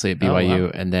 Simultaneously at BYU, Oh,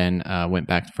 wow. and then went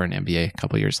back for an MBA a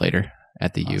couple years later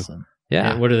at the U. Awesome.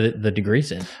 Yeah. And what are the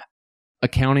degrees in?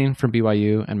 Accounting from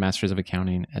BYU and Masters of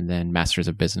Accounting, and then Masters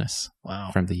of Business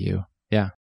Wow. from the U. Yeah.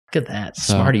 Look at that.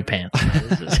 So- Smarty pants.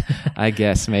 I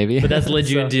guess maybe. But that's led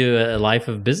you So- into a life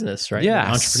of business, right?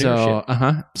 Yeah.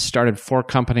 Entrepreneurship. So, started 4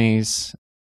 companies.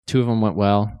 2 of them went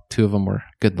well. 2 of them were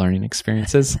good learning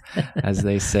experiences, as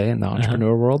they say in the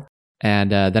entrepreneur world.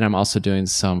 And then I'm also doing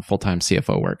some full-time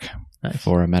CFO work Nice.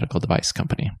 for a medical device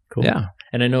company. Cool. Yeah.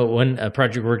 And I know one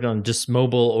project worked on just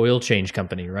mobile oil change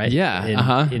company, right?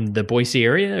 Yeah, In the Boise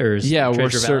area or Yeah, we're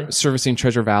Treasure Valley? servicing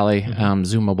Treasure Valley, Mhm.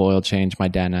 Zoom Mobile Oil Change. My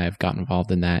dad and I have gotten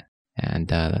involved in that, and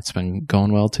that's been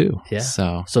going well too. Yeah.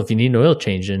 So So if you need an oil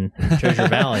change in Treasure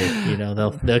Valley,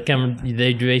 they'll come.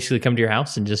 They basically come to your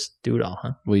house and just do it all,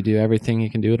 huh? we do everything you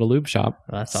can do at a lube shop.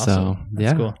 Well, that's So, awesome. That's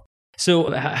yeah. cool.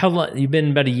 So how long you've been?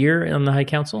 About a year on the High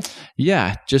Council.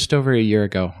 Yeah, just over a year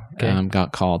ago, Okay.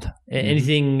 got called.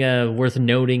 Anything worth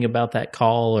noting about that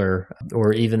call, or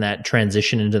even that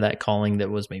transition into that calling that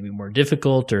was maybe more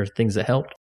difficult, or things that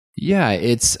helped? Yeah,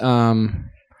 it's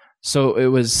so it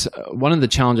was one of the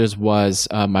challenges was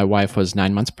my wife was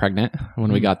 9 months pregnant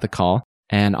when we Mhm. got the call,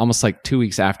 and almost like 2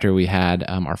 weeks after we had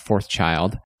our 4th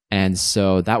child, and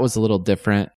so that was a little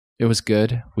different. It was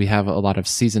good. We have a lot of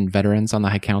seasoned veterans on the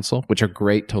High Council, which are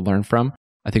great to learn from.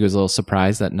 I think it was a little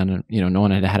surprised that no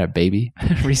one had had a baby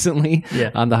recently Yeah.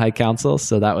 on the High Council,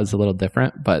 so that was a little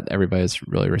different. But everybody was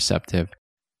really receptive.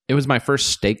 It was my first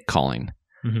stake calling,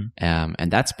 Mhm.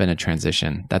 and that's been a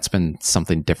transition. That's been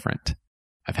something different.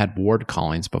 I've had ward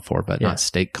callings before, but Yeah. not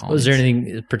stake callings. Was there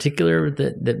anything particular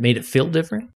that made it feel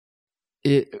different?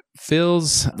 It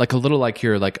feels like a little like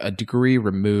you're like a degree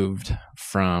removed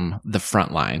from the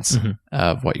front lines Mhm.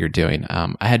 of what you're doing.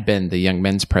 I had been the young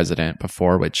men's president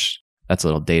before, which that's a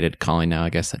little dated calling now. I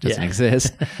guess that doesn't Yeah.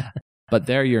 exist. But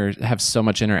there you have so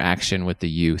much interaction with the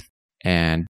youth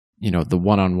and, the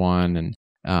one-on-one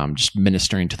and just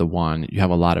ministering to the one. You have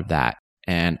a lot of that.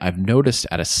 And I've noticed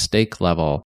at a stake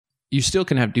level, you still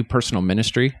can do personal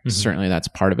ministry. Mhm. Certainly that's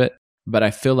part of it. But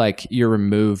I feel like you're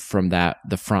removed from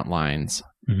the front lines.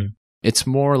 Mhm. It's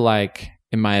more like,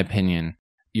 in my opinion,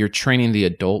 you're training the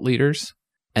adult leaders,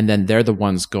 and then they're the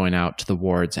ones going out to the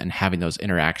wards and having those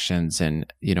interactions and,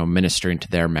 ministering to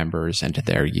their members and to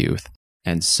their youth.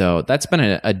 And so that's been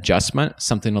an adjustment,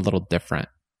 something a little different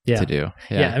to do.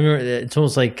 Yeah, I remember it's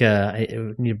almost like I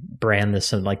need to brand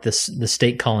this as like the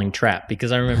stake calling trap,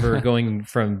 because I remember going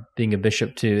from being a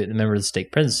bishop to a member of the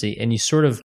stake presidency, and you sort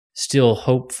of still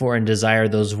hope for and desire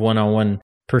those one-on-one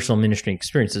personal ministry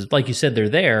experiences. Like you said, they're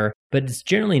there, but it's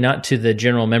generally not to the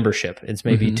general membership. It's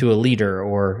maybe Mhm. to a leader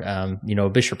or a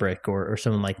bishopric or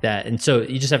someone like that. And so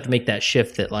you just have to make that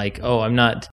shift that like, oh, I'm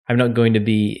not going to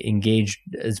be engaged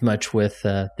as much with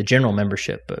the general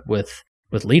membership, but with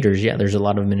leaders, yeah, there's a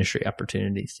lot of ministry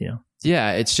opportunities,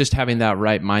 Yeah, it's just having that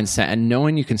right mindset and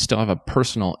knowing you can still have a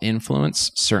personal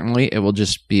influence. Certainly, it will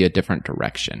just be a different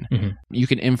direction. Mhm. You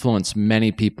can influence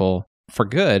many people for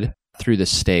good through the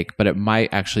stake, but it might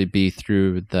actually be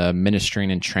through the ministering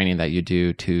and training that you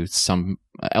do to some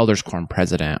elders quorum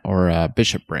president or a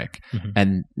bishopric. Mhm.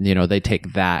 And, they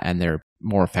take that and they're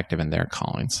more effective in their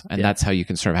callings. And Yeah. that's how you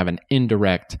can sort of have an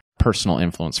indirect personal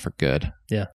influence for good.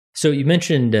 So you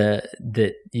mentioned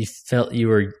that you felt you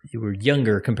were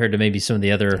younger compared to maybe some of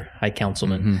the other high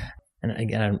councilmen. Mhm. And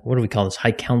again, what do we call this?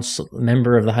 High council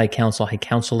member of the high council, high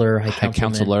counselor, High councilman?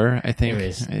 counselor, I think.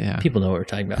 Anyways, Yeah. people know what we're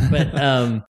talking about.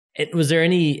 But was there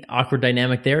any awkward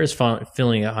dynamic there? As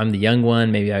feeling I'm the young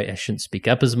one, maybe I shouldn't speak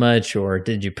up as much, or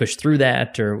did you push through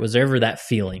that, or was there ever that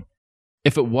feeling?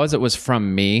 If it was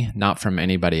from me, not from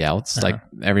anybody else. Uh-huh. Like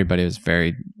everybody was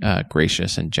very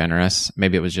gracious and generous.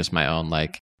 Maybe it was just my own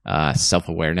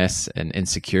self-awareness and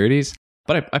insecurities,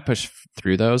 but I pushed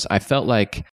through those. I felt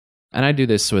like, and I do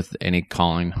this with any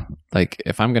calling, like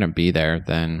if I'm going to be there,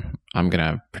 then I'm going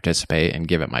to participate and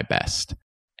give it my best.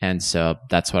 And so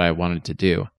that's what I wanted to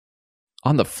do.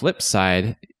 On the flip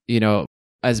side,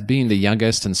 as being the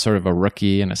youngest and sort of a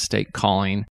rookie in a stake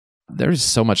calling, there's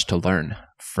so much to learn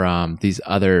from these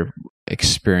other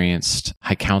experienced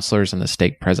high counselors in the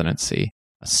stake presidency.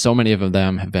 So many of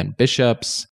them have been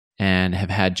bishops and have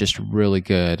had just really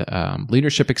good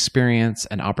leadership experience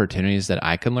and opportunities that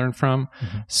I can learn from.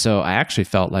 Mm-hmm. So I actually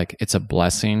felt like it's a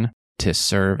blessing to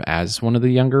serve as one of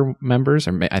the younger members,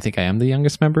 or I think I am the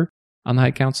youngest member on the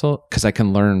High Council, because I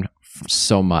can learn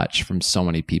so much from so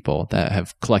many people that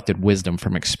have collected wisdom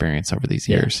from experience over these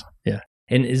years. Yeah.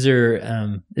 And is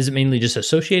it mainly just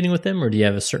associating with them, or do you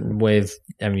have a certain way of,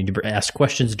 do you ask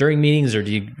questions during meetings, or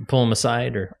do you pull them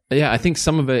aside? Or yeah, I think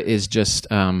some of it is just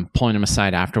pulling them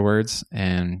aside afterwards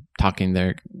and talking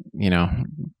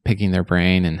picking their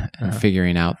brain and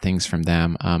figuring out things from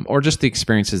them, or just the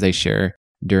experiences they share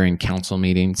during council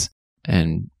meetings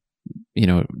and,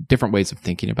 different ways of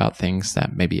thinking about things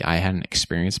that maybe I hadn't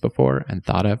experienced before and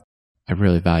thought of. I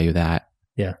really value that.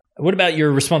 Yeah. What about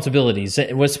your responsibilities?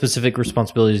 What specific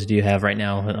responsibilities do you have right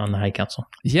now on the High Council?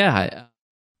 Yeah.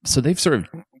 So they've sort of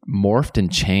morphed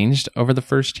and changed over the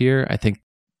first year. I think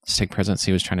stake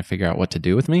presidency was trying to figure out what to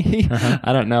do with me.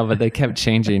 I don't know, but they kept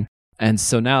changing. And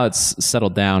so now it's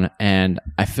settled down, and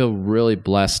I feel really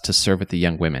blessed to serve with the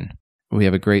young women. We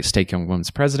have a great stake young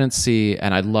women's presidency,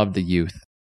 and I love the youth.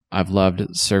 I've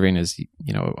loved serving as,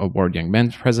 a Ward Young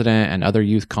Men's president and other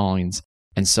youth callings.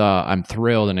 And so I'm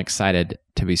thrilled and excited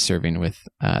to be serving with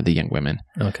the young women.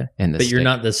 Okay. But you're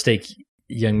not the stake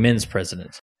young men's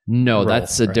president. No, role,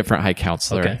 that's a right? different high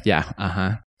counselor. Okay.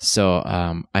 Yeah. So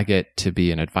I get to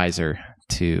be an advisor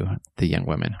to the young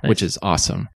women, Nice. which is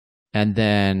awesome. And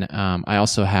then I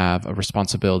also have a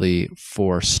responsibility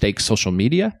for stake social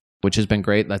media, which has been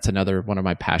great. That's another one of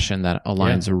my passion that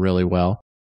aligns really well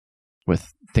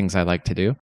with things I like to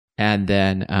do. And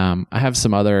then I have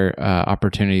some other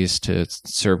opportunities to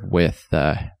serve with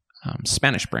the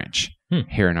Spanish branch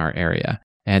here in our area.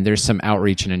 And there's some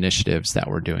outreach and initiatives that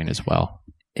we're doing as well.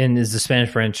 And is the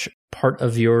Spanish branch part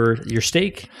of your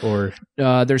stake, or?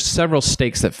 There's several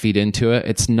stakes that feed into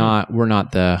it. We're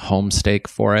not the home stake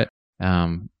for it,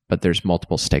 but there's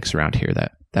multiple stakes around here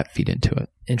that feed into it.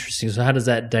 Interesting. So how does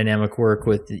that dynamic work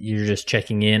with you're just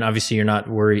checking in? Obviously, you're not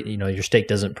worried, your stake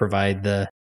doesn't provide the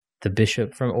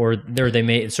bishop from, or they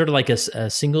may, it's sort of like a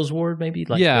singles ward, maybe?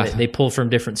 They pull from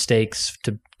different stakes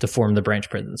to form the branch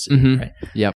presidency, right?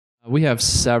 Yep. We have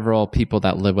several people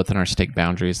that live within our stake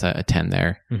boundaries that attend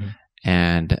there. Mm-hmm.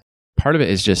 And part of it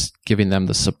is just giving them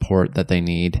the support that they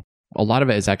need. A lot of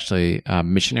it is actually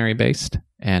missionary based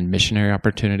and missionary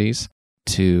opportunities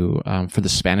for the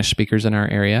Spanish speakers in our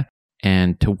area,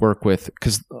 and to work with,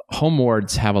 because home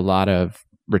wards have a lot of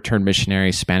return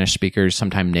missionary Spanish speakers,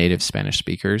 sometimes native Spanish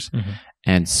speakers. Mm-hmm.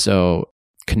 And so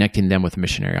connecting them with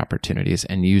missionary opportunities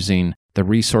and using the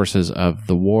resources of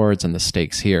the wards and the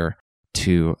stakes here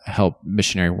to help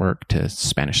missionary work to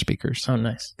Spanish speakers. Oh,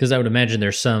 nice. Because I would imagine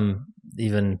there's some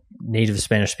even native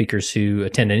Spanish speakers who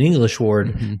attend an English ward,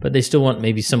 mm-hmm. but they still want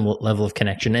maybe some level of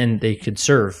connection, and they could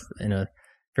serve in a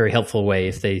very helpful way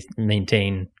if they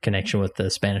maintain connection with the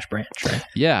Spanish branch, right?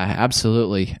 Yeah,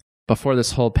 absolutely. Before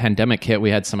this whole pandemic hit,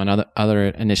 we had some other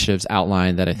initiatives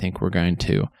outlined that I think we're going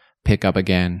to pick up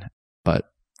again. But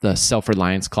the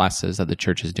self-reliance classes that the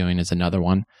church is doing is another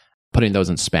one, putting those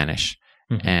in Spanish.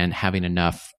 Mm-hmm. And having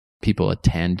enough people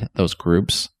attend those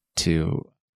groups to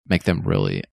make them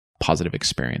really positive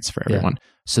experience for everyone. Yeah.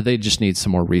 So they just need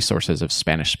some more resources of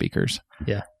Spanish speakers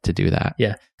to do that.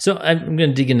 Yeah. So I'm going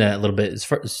to dig into that a little bit,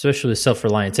 especially with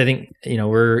self-reliance. I think,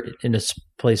 we're in a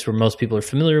place where most people are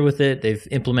familiar with it. They've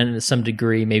implemented it to some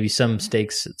degree. Maybe some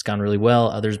stakes it's gone really well,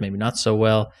 others maybe not so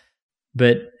well.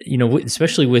 But,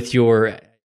 especially with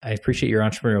I appreciate your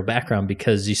entrepreneurial background,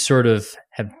 because you sort of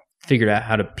have figured out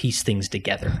how to piece things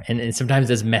together. And sometimes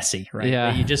it's messy, right?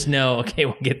 Yeah. But you just know, okay,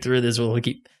 we'll get through this. We'll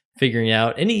keep figuring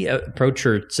out any approach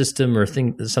or system or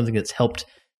something that's helped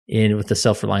with the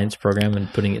self-reliance program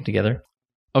and putting it together.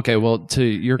 Okay, well, to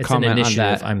your comment on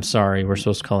that, I'm sorry, we're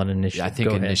supposed to call it an initiative. I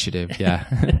think initiative,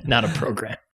 yeah. Not a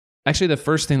program. Actually, the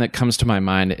first thing that comes to my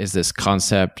mind is this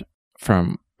concept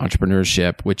from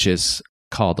entrepreneurship, which is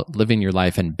called living your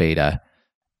life in beta.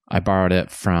 I borrowed it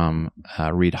from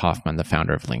Reid Hoffman, the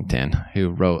founder of LinkedIn, who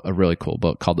wrote a really cool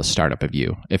book called The Startup of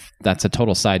You. If that's a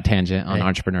total side tangent on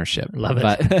entrepreneurship. Love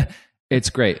it. But it's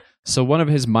great. So one of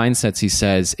his mindsets, he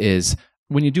says, is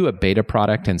when you do a beta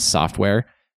product in software,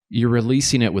 you're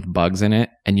releasing it with bugs in it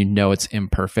and it's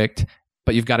imperfect,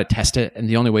 but you've got to test it. And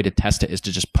the only way to test it is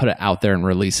to just put it out there and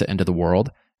release it into the world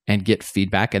and get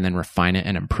feedback and then refine it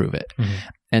and improve it. Mm-hmm.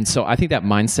 And so I think that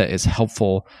mindset is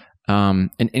helpful.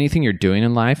 And anything you're doing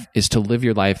in life is to live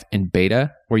your life in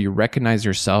beta, where you recognize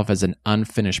yourself as an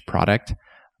unfinished product,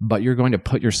 but you're going to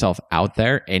put yourself out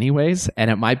there anyways. And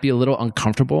it might be a little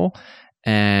uncomfortable.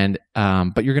 And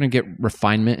but you're going to get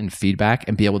refinement and feedback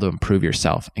and be able to improve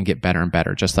yourself and get better and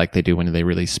better, just like they do when they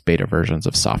release beta versions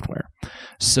of software.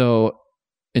 So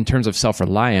in terms of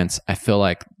self-reliance, I feel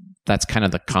like that's kind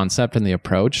of the concept and the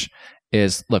approach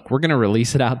is, look, we're going to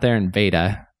release it out there in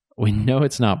beta. We know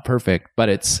it's not perfect, but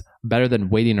it's better than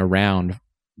waiting around,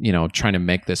 trying to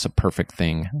make this a perfect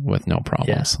thing with no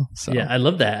problems. Yeah, So. Yeah, I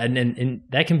love that. And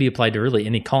that can be applied to really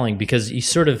any calling, because you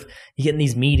get in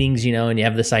these meetings, and you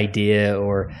have this idea,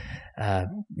 or,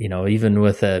 even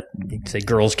with say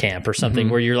girls camp or something,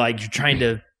 where you're trying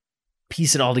to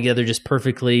piece it all together just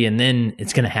perfectly, and then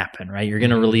it's going to happen, right? You're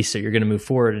going to release it, you're going to move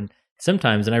forward. And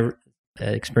sometimes, and I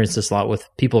experienced this a lot with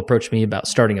people approach me about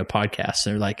starting a podcast,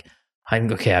 and they're like,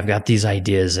 I've got these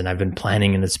ideas and I've been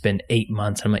planning, and it's been 8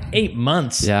 months. I'm like, 8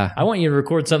 months? Yeah. I want you to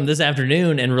record something this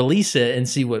afternoon and release it and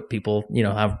see what people,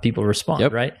 how people respond,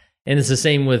 Yep. right? And it's the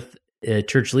same with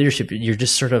church leadership. You're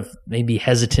just sort of maybe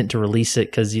hesitant to release it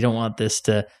because you don't want this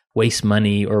to waste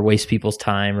money or waste people's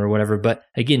time or whatever. But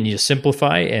again, you just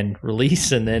simplify and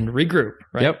release and then regroup,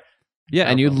 right? Yep. Yeah,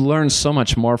 and you learn so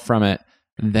much more from it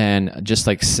than just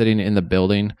like sitting in the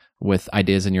building with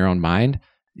ideas in your own mind.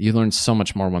 You learn so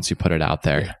much more once you put it out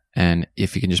there. Yeah. And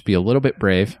if you can just be a little bit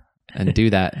brave and do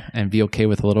that and be okay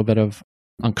with a little bit of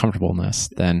uncomfortableness,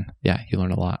 then you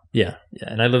learn a lot. Yeah.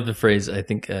 And I love the phrase, I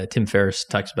think Tim Ferriss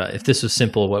talks about, if this was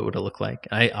simple, what would it look like?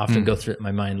 I often go through it in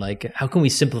my mind, like, how can we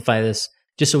simplify this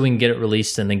just so we can get it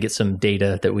released and then get some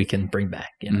data that we can bring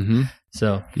back?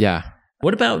 So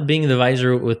what about being the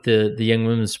advisor with the Young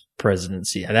Women's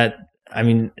Presidency?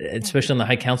 Especially on the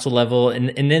high council level,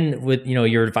 and then with,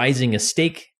 you're advising a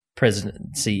stake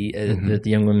presidency, the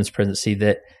Young Women's Presidency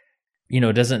that,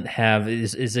 doesn't have,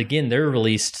 is again, they're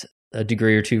released a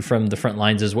degree or two from the front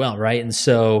lines as well, right? And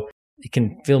so it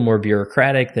can feel more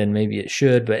bureaucratic than maybe it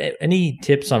should, but any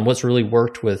tips on what's really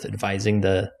worked with advising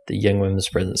the Young Women's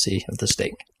Presidency of the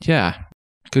stake? Yeah,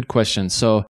 good question.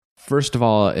 So first of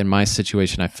all, in my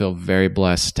situation, I feel very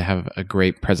blessed to have a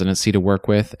great presidency to work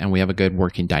with, and we have a good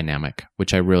working dynamic,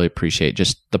 which I really appreciate.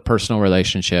 Just the personal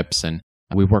relationships, and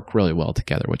we work really well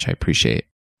together, which I appreciate.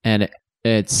 And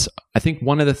I think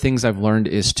one of the things I've learned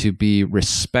is to be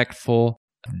respectful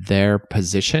of their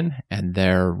position and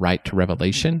their right to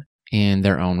revelation in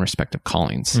their own respective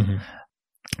callings.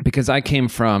 Because I came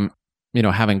from,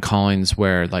 having callings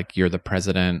where like you're the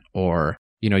president or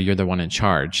you're the one in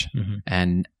charge.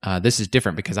 And this is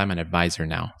different because I'm an advisor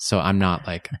now. So I'm not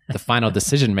like the final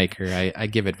decision maker. I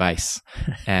give advice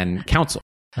and counsel,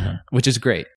 which is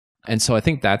great. And so I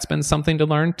think that's been something to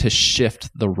learn, to shift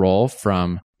the role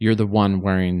from you're the one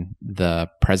wearing the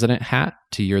president hat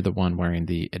to you're the one wearing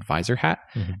the advisor hat.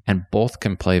 And both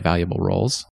can play valuable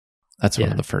roles. That's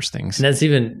one of the first things. And that's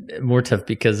even more tough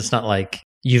because it's not like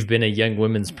you've been a Young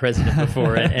Women's President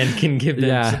before and can give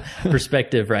them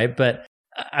perspective, right? But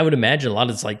I would imagine a lot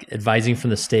of it's like advising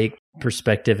from the stake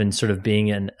perspective and sort of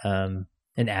being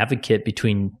an advocate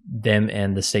between them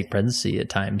and the stake presidency at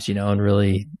times, and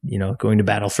really, going to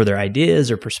battle for their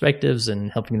ideas or perspectives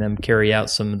and helping them carry out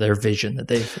some of their vision that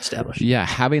they've established. Yeah,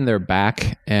 having their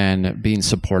back and being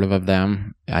supportive of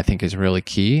them, I think is really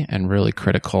key and really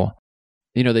critical.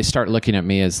 They start looking at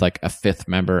me as like a fifth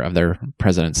member of their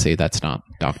presidency. That's not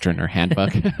doctrine or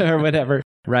handbook or whatever.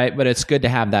 Right. But it's good to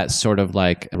have that sort of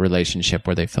like relationship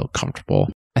where they feel comfortable.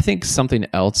 I think something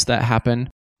else that happened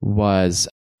was,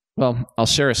 I'll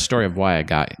share a story of why I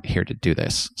got here to do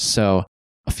this. So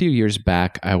a few years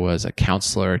back, I was a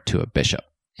counselor to a bishop.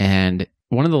 And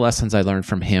one of the lessons I learned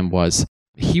from him was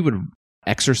he would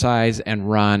exercise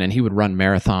and he would run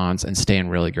marathons and stay in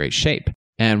really great shape.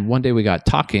 And one day we got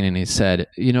talking and he said,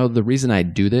 the reason I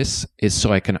do this is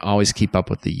so I can always keep up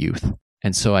with the youth.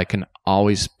 And so I can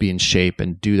always be in shape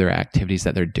and do their activities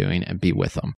that they're doing and be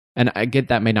with them. And I get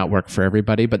that may not work for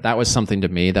everybody, but that was something to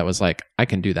me that was like, I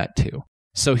can do that too.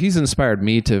 So he's inspired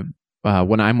me to,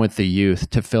 when I'm with the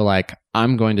youth, to feel like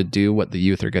I'm going to do what the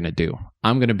youth are going to do.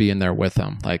 I'm going to be in there with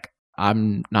them. Like,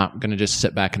 I'm not going to just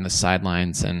sit back in the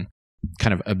sidelines and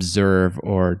kind of observe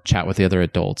or chat with the other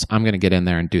adults. I'm going to get in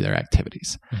there and do their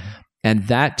activities. And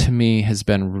that to me has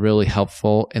been really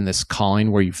helpful in this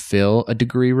calling where you feel a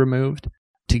degree removed,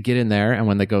 to get in there. And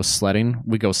when they go sledding,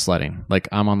 we go sledding. Like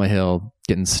I'm on the hill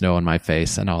getting snow in my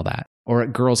face and all that. Or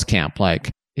at girls camp,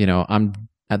 like, I'm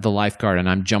at the lifeguard and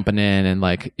I'm jumping in and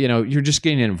like, you're just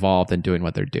getting involved and doing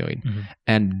what they're doing.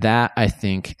 And that I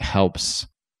think helps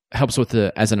with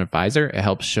as an advisor, it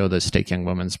helps show the Stake Young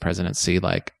Women's Presidency,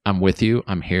 like, I'm with you,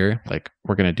 I'm here, like,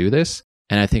 we're going to do this.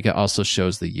 And I think it also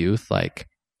shows the youth, like,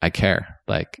 I care,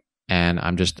 like, and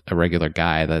I'm just a regular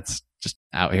guy that's just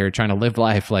out here trying to live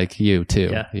life like you too,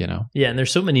 Yeah. you know? Yeah, and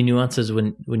there's so many nuances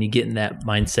when you get in that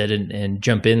mindset and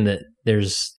jump in, that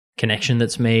there's connection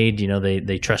that's made. You know,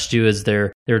 they trust you as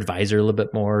their advisor a little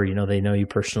bit more. You know, they know you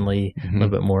personally a little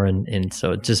bit more, and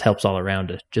so it just helps all around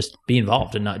to just be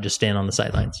involved and not just stand on the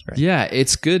sidelines. Right? Yeah,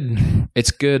 it's good.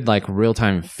 It's good, like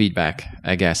real-time feedback,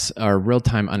 I guess, or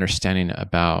real-time understanding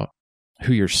about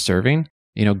who you're serving.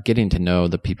 You know, getting to know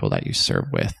the people that you serve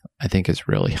with, I think is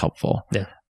really helpful. Yeah.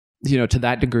 You know, to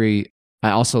that degree, I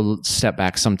also step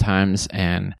back sometimes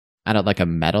and at a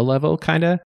meta level, kind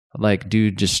of like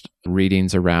do just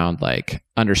readings around like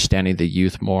understanding the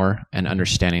youth more and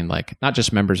understanding like not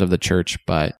just members of the church,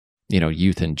 but, you know,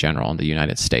 youth in general in the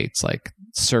United States, like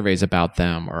surveys about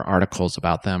them or articles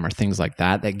about them or things like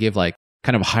that give like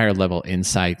kind of higher level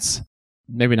insights.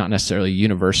 Maybe not necessarily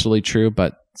universally true,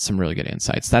 but some really good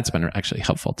insights. That's been actually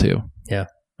helpful too. Yeah,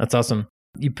 that's awesome.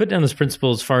 You put down this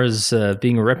principle as far as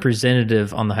being a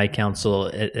representative on the High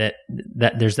Council.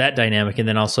 That there's that dynamic, and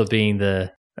then also being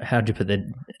how'd you put that?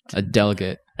 A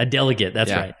delegate. A delegate.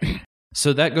 That's right.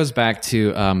 So that goes back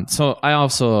to. So I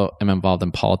also am involved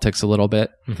in politics a little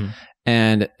bit,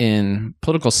 and in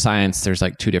political science, there's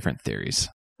like two different theories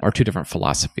or two different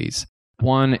philosophies.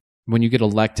 One, when you get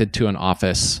elected to an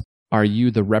office, are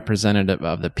you the representative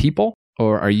of the people?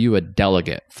 Or are you a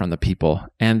delegate from the people?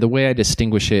 And the way I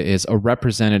distinguish it is a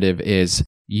representative is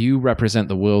you represent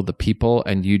the will of the people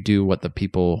and you do what the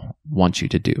people want you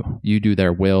to do. You do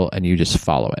their will and you just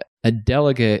follow it. A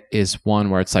delegate is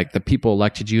one where it's like the people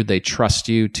elected you, they trust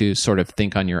you to sort of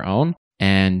think on your own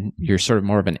and you're sort of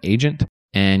more of an agent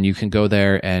and you can go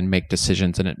there and make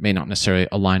decisions and it may not necessarily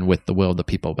align with the will of the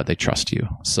people, but they trust you.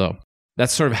 So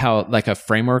that's sort of how, like a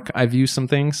framework, I view some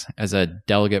things as a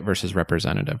delegate versus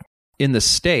representative. In the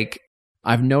stake,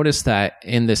 I've noticed that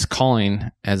in this calling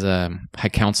as a high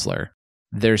counselor,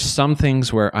 there's some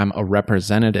things where I'm a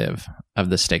representative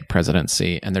of the stake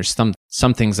presidency, and there's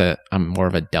some things that I'm more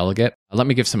of a delegate. Let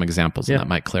me give some examples, and that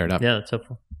might clear it up. Yeah, that's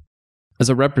helpful. As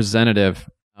a representative,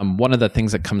 one of the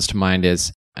things that comes to mind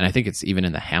is, and I think it's even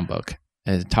in the handbook,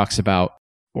 it talks about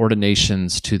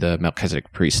ordinations to the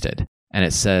Melchizedek priesthood. And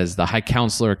it says the high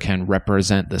counselor can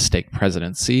represent the stake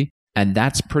presidency, and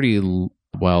that's pretty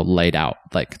well laid out.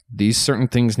 Like these certain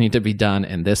things need to be done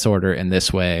in this order, in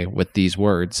this way, with these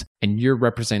words. And you're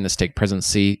representing the stake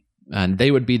presidency, and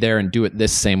they would be there and do it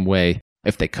this same way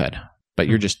if they could. But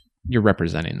you're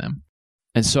representing them.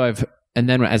 And so and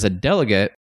then as a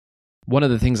delegate, one of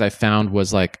the things I found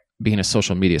was like being a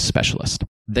social media specialist.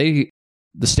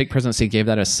 The stake presidency gave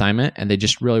that assignment and they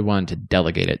just really wanted to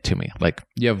delegate it to me. Like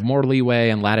you have more leeway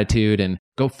and latitude and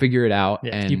go figure it out.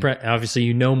 Yeah, and obviously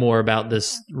you know more about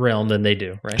this realm than they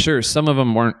do, right? Sure. Some of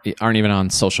them aren't even on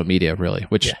social media really,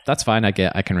 which that's fine. I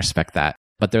can respect that.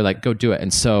 But they're like, go do it.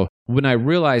 And so when I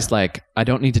realized like I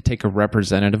don't need to take a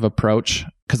representative approach,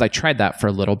 because I tried that for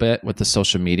a little bit with the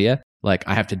social media, like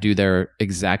I have to do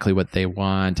exactly what they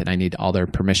want and I need all their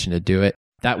permission to do it.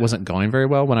 That wasn't going very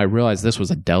well. When I realized this was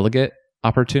a delegate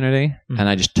opportunity and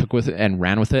I just took with it and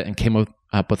ran with it and came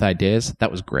up with ideas, that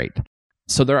was great.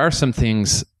 So there are some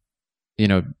things, you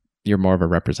know, you're more of a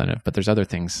representative, but there's other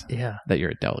things that you're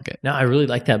a delegate. No, I really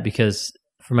like that because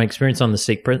from my experience on the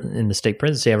stake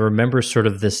presidency, I remember sort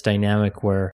of this dynamic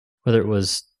where whether it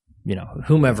was, you know,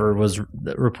 whomever was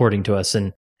reporting to us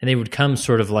and they would come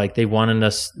sort of like they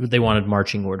wanted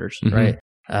marching orders, right?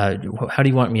 How do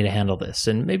you want me to handle this?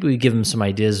 And maybe we give them some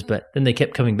ideas, but then they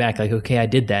kept coming back like, okay, I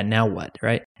did that. Now what?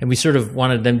 Right. And we sort of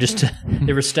wanted them just to,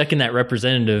 they were stuck in that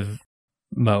representative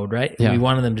mode, right? Yeah. We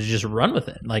wanted them to just run with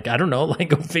it. Like, I don't know, like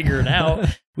go figure it out.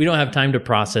 We don't have time to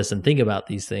process and think about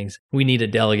these things. We need a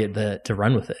delegate to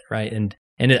run with it. Right. And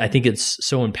I think it's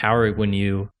so empowering when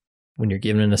you're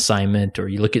given an assignment or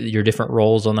you look at your different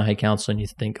roles on the High Council and you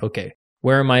think, okay,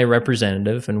 where am I a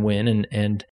representative and when?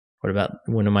 And what about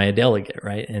when am I a delegate,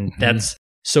 right? And that's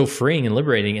so freeing and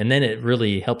liberating. And then it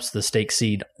really helps the stake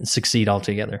succeed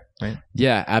altogether, right?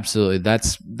 Yeah, absolutely.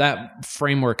 That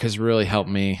framework has really helped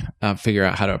me figure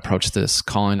out how to approach this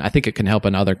calling. I think it can help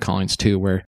in other callings too,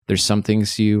 where there's some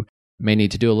things you may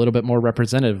need to do a little bit more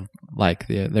representative, like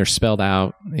they're spelled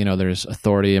out, you know, there's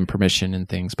authority and permission and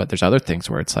things, but there's other things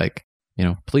where it's like, you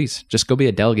know, please just go be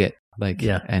a delegate,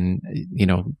 and, you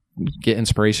know, get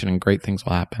inspiration and great things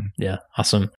will happen. Yeah.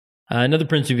 Awesome. Another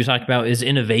principle you talked about is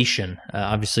innovation.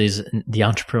 Obviously, as the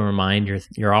entrepreneur mind,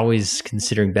 you're always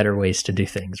considering better ways to do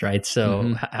things, right?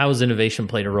 So, how has innovation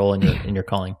played a role in your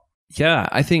calling? Yeah,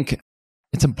 I think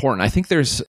it's important. I think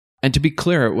and to be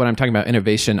clear, when I'm talking about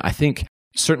innovation, I think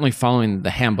certainly following the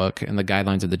handbook and the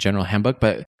guidelines of the general handbook.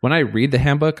 But when I read the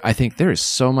handbook, I think there is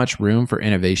so much room for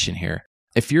innovation here.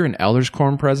 If you're an elders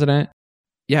quorum president,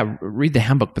 read the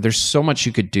handbook, but there's so much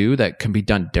you could do that can be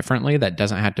done differently that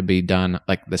doesn't have to be done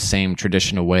like the same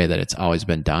traditional way that it's always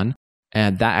been done.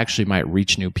 And that actually might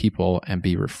reach new people and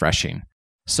be refreshing.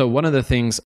 So one of the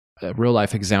things, a real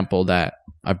life example that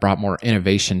I brought more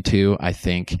innovation to, I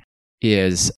think,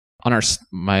 is on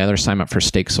my other assignment for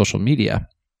Stake Social Media.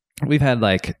 We've had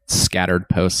like scattered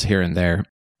posts here and there,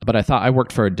 but I thought I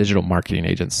worked for a digital marketing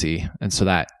agency. And so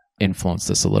that influenced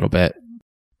this a little bit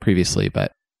previously,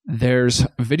 but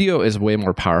video is way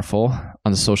more powerful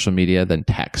on social media than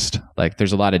text. Like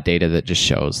there's a lot of data that just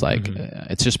shows like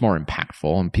it's just more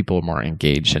impactful and people are more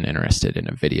engaged and interested in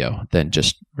a video than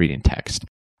just reading text.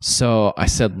 So I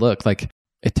said, look, like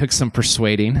it took some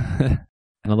persuading and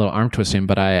a little arm twisting,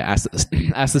 but I asked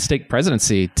the Stake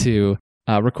presidency to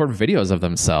record videos of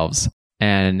themselves.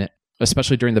 And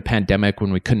especially during the pandemic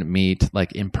when we couldn't meet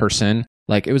like in person,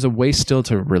 like it was a way still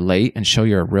to relate and show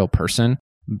you're a real person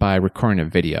by recording a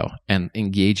video and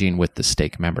engaging with the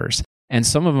Stake members. And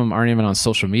some of them aren't even on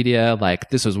social media.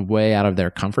 Like this was way out of their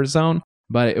comfort zone,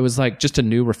 but it was like just a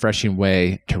new, refreshing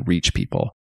way to reach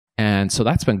people. And so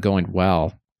that's been going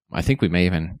well. I think we may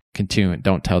even continue.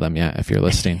 Don't tell them yet if you're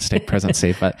listening, Stake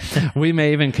presidency, but we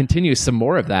may even continue some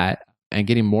more of that and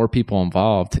getting more people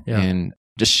involved in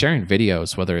just sharing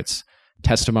videos, whether it's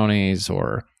testimonies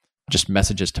or just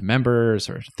messages to members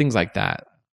or things like that.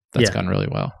 That's gone really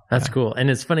well. That's cool. And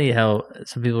it's funny how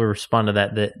some people respond to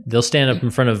that they'll stand up in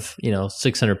front of,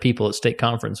 600 people at Stake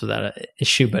conference without an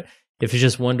issue. But if it's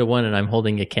just one-to-one and I'm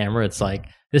holding a camera, it's like,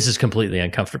 this is completely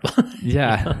uncomfortable.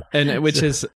 And which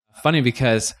is funny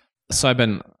because, so I've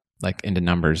been like into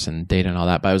numbers and data and all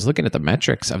that, but I was looking at the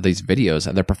metrics of these videos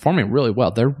and they're performing really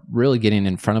well. They're really getting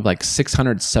in front of like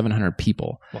 600, 700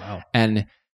 people. Wow. And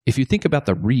if you think about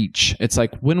the reach, it's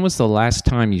like, when was the last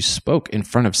time you spoke in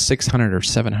front of 600 or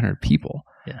 700 people?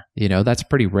 Yeah. That's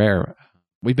pretty rare.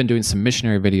 We've been doing some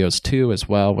missionary videos too, as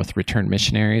well, with returned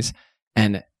missionaries,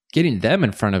 and getting them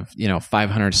in front of,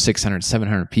 500, 600,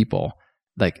 700 people.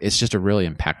 Like it's just a really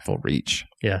impactful reach.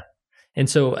 Yeah. And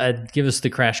so give us the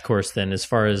crash course then, as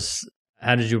far as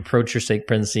how did you approach your Stake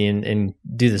presidency and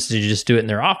do this? Did you just do it in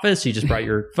their office? You just brought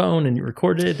your phone and you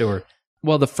recorded, or?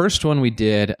 Well, the first one we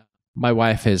did, my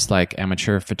wife is like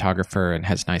amateur photographer and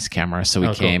has nice camera. So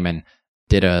we came and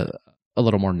did a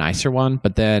little more nicer one,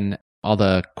 but then all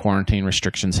the quarantine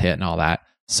restrictions hit and all that.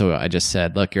 So I just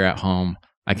said, look, you're at home.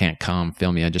 I can't come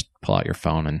film you. Just pull out your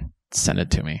phone and send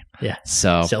it to me. Yeah.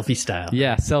 So selfie style.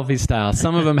 Yeah. Selfie style.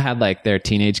 Some of them had like their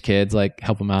teenage kids, like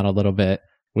help them out a little bit,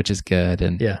 which is good.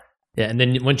 And yeah. And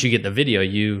then once you get the video,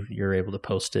 you're able to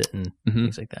post it and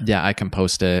things like that. Yeah, I can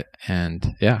post it,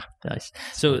 and yeah. Nice.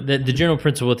 So the general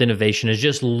principle with innovation is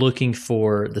just looking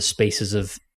for the spaces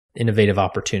of innovative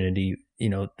opportunity.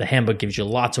 The handbook gives you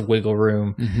lots of wiggle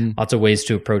room, lots of ways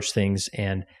to approach things,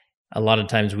 and a lot of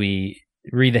times we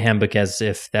read the handbook as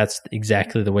if that's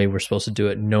exactly the way we're supposed to do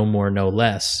it, no more, no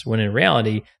less, when in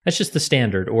reality, that's just the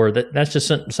standard, or that's just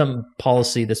some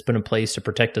policy that's been in place to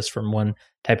protect us from one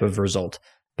type of result.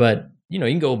 But, you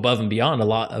can go above and beyond a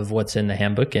lot of what's in the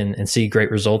handbook and see great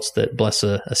results that bless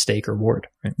a Stake or ward.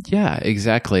 Right? Yeah,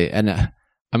 exactly. And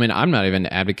I'm not even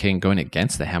advocating going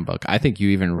against the handbook. I think you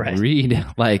even read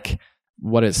like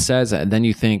what it says, and then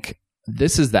you think,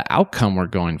 this is the outcome we're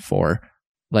going for.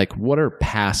 Like, what are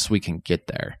paths we can get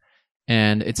there?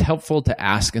 And it's helpful to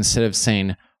ask, instead of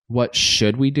saying, what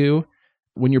should we do?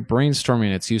 When you're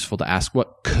brainstorming, it's useful to ask,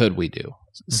 what could we do?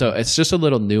 So it's just a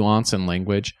little nuance in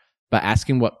language. But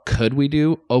asking what could we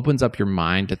do opens up your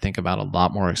mind to think about a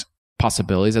lot more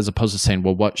possibilities, as opposed to saying,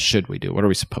 well, what should we do? What are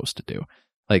we supposed to do?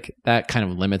 Like that kind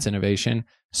of limits innovation.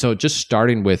 So just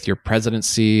starting with your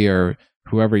presidency or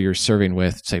whoever you're serving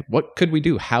with, say, what could we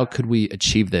do? How could we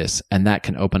achieve this? And that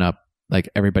can open up like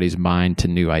everybody's mind to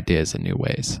new ideas and new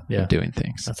ways of doing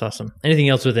things. That's awesome. Anything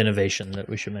else with innovation that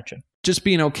we should mention? Just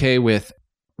being okay with,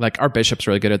 like, our bishop's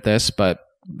really good at this, but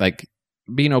like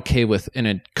being okay with, in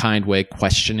a kind way,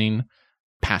 questioning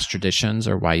past traditions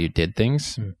or why you did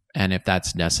things, and if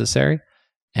that's necessary.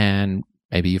 And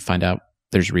maybe you find out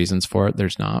there's reasons for it,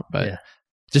 there's not, but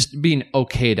just being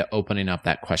okay to opening up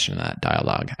that question and that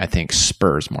dialogue, I think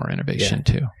spurs more innovation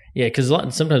too. Yeah, because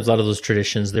sometimes a lot of those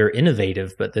traditions, they're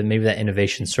innovative, but then maybe that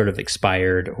innovation sort of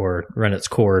expired or run its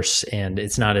course, and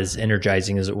it's not as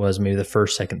energizing as it was maybe the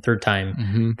first, second, third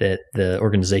time that the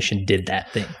organization did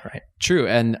that thing, right? True.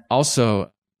 And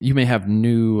also, you may have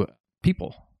new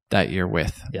people that you're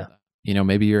with. Yeah.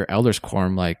 Maybe your elders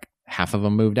quorum, like half of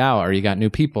them moved out, or you got new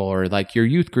people, or like your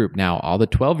youth group now, all the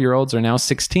 12-year-olds are now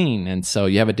 16. And so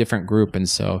you have a different group. And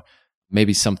so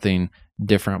maybe something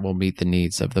different will meet the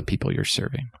needs of the people you're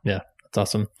serving. Yeah, that's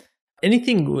awesome.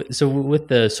 So with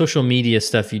the social media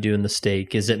stuff you do in the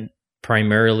stake, is it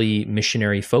primarily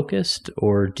missionary focused,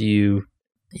 or do you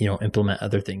implement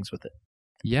other things with it?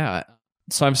 Yeah.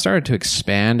 So I've started to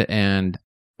expand, and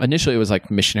initially it was like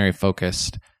missionary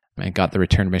focused. I got the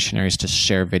returned missionaries to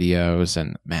share videos,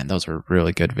 and man, those were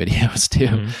really good videos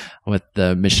too, with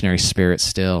the missionary spirit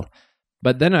still.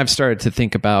 But then I've started to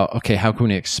think about, okay, how can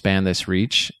we expand this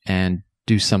reach and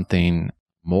do something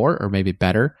more or maybe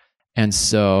better? And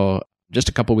so just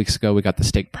a couple of weeks ago, we got the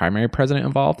stake primary president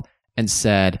involved and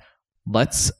said,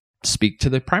 let's speak to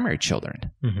the primary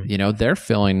children. They're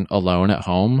feeling alone at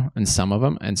home, and some of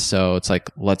them. And so it's like,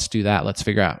 let's do that. Let's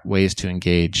figure out ways to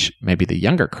engage maybe the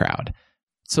younger crowd.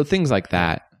 So things like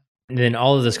that. And then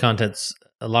all of this content's,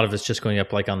 a lot of it's just going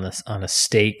up like on a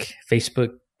stake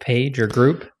Facebook page or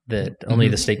group that only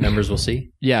the stake members will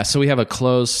see. Yeah. So we have a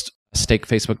closed stake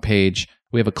Facebook page.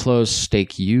 We have a closed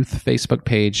stake youth Facebook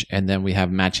page. And then we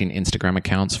have matching Instagram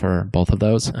accounts for both of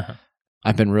those.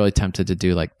 I've been really tempted to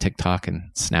do like TikTok and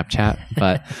Snapchat,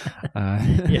 but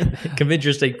convince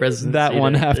your stake president that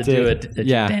one have to do a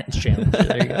dance challenge.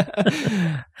 There you go.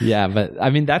 Yeah, but I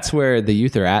mean that's where the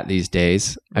youth are at these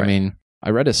days. Right. I mean,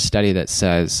 I read a study that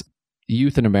says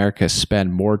youth in America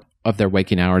spend more of their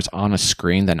waking hours on a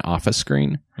screen than off a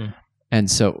screen. And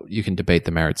so you can debate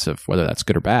the merits of whether that's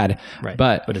good or bad, right.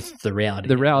 but it's the reality.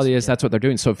 The reality is that's what they're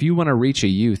doing. So if you want to reach a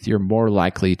youth, you're more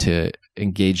likely to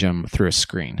engage them through a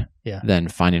screen than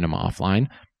finding them offline.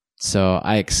 So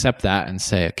I accept that and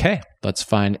say, okay, let's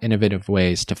find innovative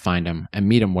ways to find them and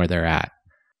meet them where they're at.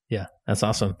 Yeah, that's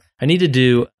awesome. I need to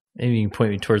do, maybe you can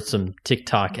point me towards some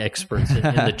TikTok experts in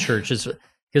the churches,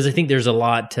 because I think there's a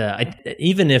lot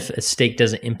even if a stake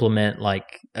doesn't implement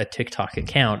like a TikTok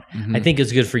account, I think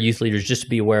it's good for youth leaders just to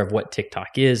be aware of what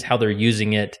TikTok is, how they're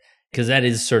using it, because that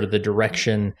is sort of the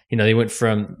direction.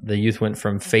 The youth went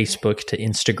from Facebook to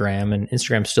Instagram, and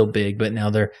Instagram's still big, but now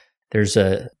there's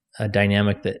a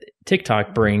dynamic that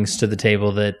TikTok brings to the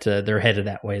table that they're headed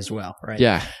that way as well, right?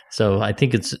 Yeah. So I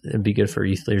think it'd be good for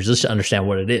youth leaders just to understand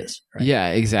what it is. Right?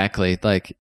 Yeah, exactly.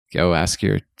 Like, go ask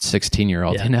your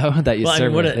 16-year-old, that you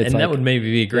serve with. And that would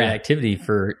maybe be a great activity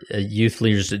for youth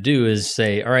leaders to do, is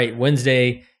say, all right,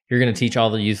 Wednesday, you're going to teach all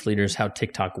the youth leaders how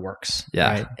TikTok works.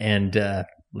 Yeah. Right? And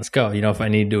let's go. If I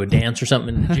need to do a dance or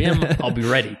something in the gym, I'll be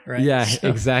ready. Right? Yeah,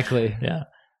 exactly. Yeah.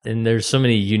 And there's so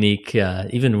many unique,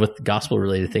 even with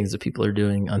gospel-related things that people are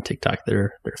doing on TikTok that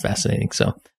are fascinating.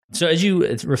 So as you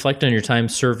reflect on your time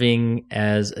serving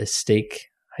as a stake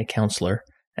high counselor,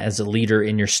 as a leader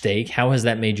in your stake, how has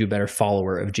that made you a better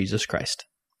follower of Jesus Christ?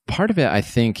 Part of it, I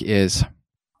think, is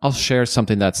I'll share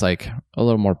something that's like a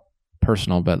little more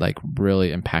personal, but like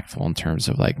really impactful in terms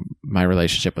of like my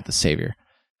relationship with the Savior.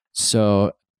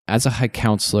 So as a high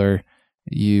counselor,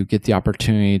 you get the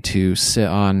opportunity to sit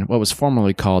on what was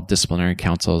formerly called disciplinary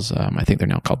councils. I think they're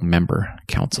now called member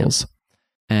councils. Yep.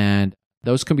 And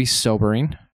those can be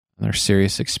sobering. They're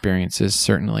serious experiences,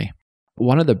 certainly.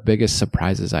 One of the biggest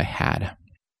surprises I had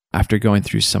after going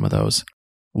through some of those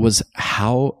was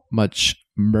how much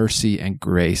mercy and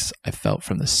grace I felt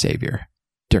from the Savior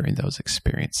during those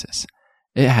experiences.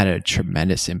 It had a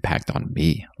tremendous impact on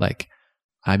me. Like,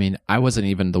 I mean, I wasn't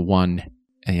even the one,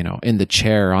 in the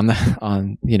chair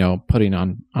putting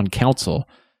on counsel,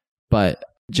 but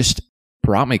just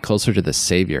brought me closer to the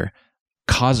Savior,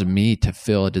 caused me to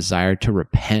feel a desire to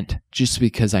repent just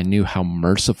because I knew how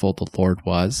merciful the Lord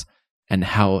was, and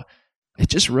how it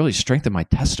just really strengthened my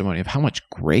testimony of how much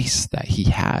grace that he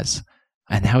has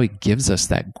and how he gives us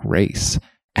that grace.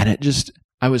 And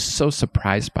I was so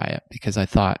surprised by it, because I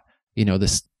thought,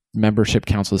 this membership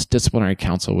council, this disciplinary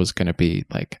council was going to be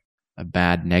like a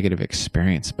bad negative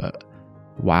experience, but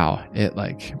wow,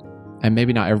 and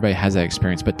maybe not everybody has that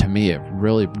experience, but to me, it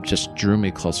really just drew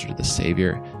me closer to the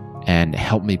Savior and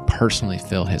helped me personally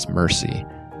feel his mercy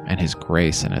and his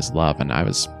grace and his love. And I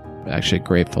was actually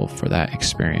grateful for that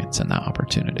experience and that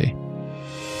opportunity.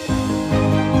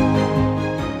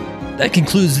 That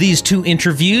concludes these two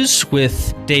interviews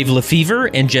with Dave Lefevre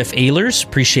and Jeff Ehlers.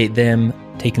 Appreciate them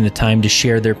taking the time to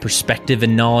share their perspective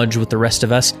and knowledge with the rest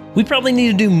of us. We probably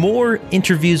need to do more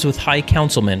interviews with high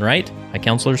councilmen, right? High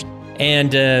counselors.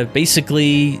 And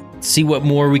basically see what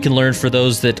more we can learn for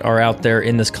those that are out there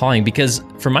in this calling. Because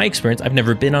from my experience, I've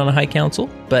never been on a high council,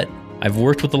 but I've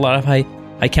worked with a lot of high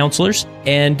counselors,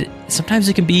 and sometimes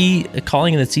it can be a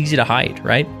calling that's easy to hide,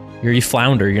 right? You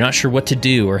flounder, you're not sure what to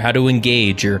do or how to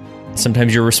engage, or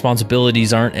sometimes your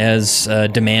responsibilities aren't as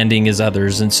demanding as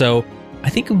others. And so I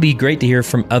think it would be great to hear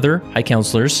from other high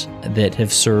counselors that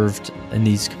have served in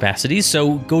these capacities.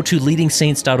 So go to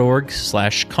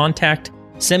leadingsaints.org/contact,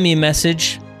 send me a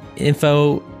message,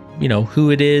 info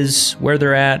who it is, where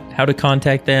they're at, how to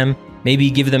contact them. Maybe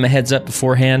give them a heads up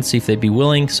beforehand, see if they'd be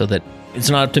willing, so that it's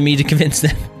not up to me to convince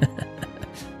them.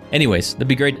 Anyways, that'd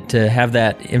be great to have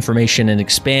that information and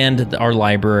expand our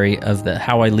library of the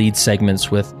How I Lead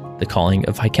segments with the Calling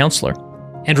of High Counselor.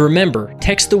 And remember,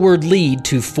 text the word LEAD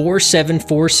to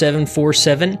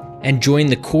 474747 and join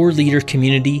the Core Leader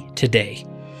community today.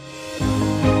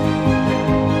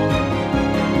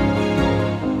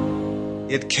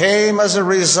 It came as a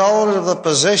result of the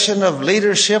position of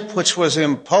leadership which was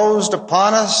imposed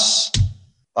upon us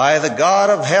by the God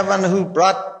of heaven, who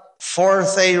brought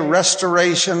forth a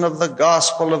restoration of the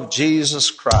gospel of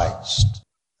Jesus Christ.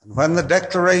 And when the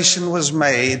declaration was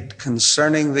made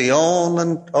concerning the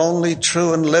only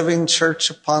true and living church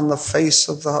upon the face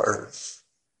of the earth,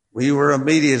 we were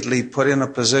immediately put in a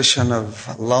position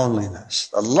of loneliness,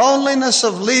 the loneliness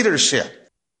of leadership,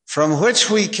 from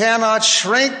which we cannot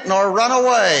shrink nor run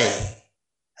away,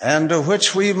 and to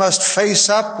which we must face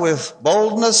up with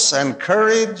boldness and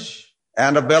courage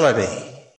and ability.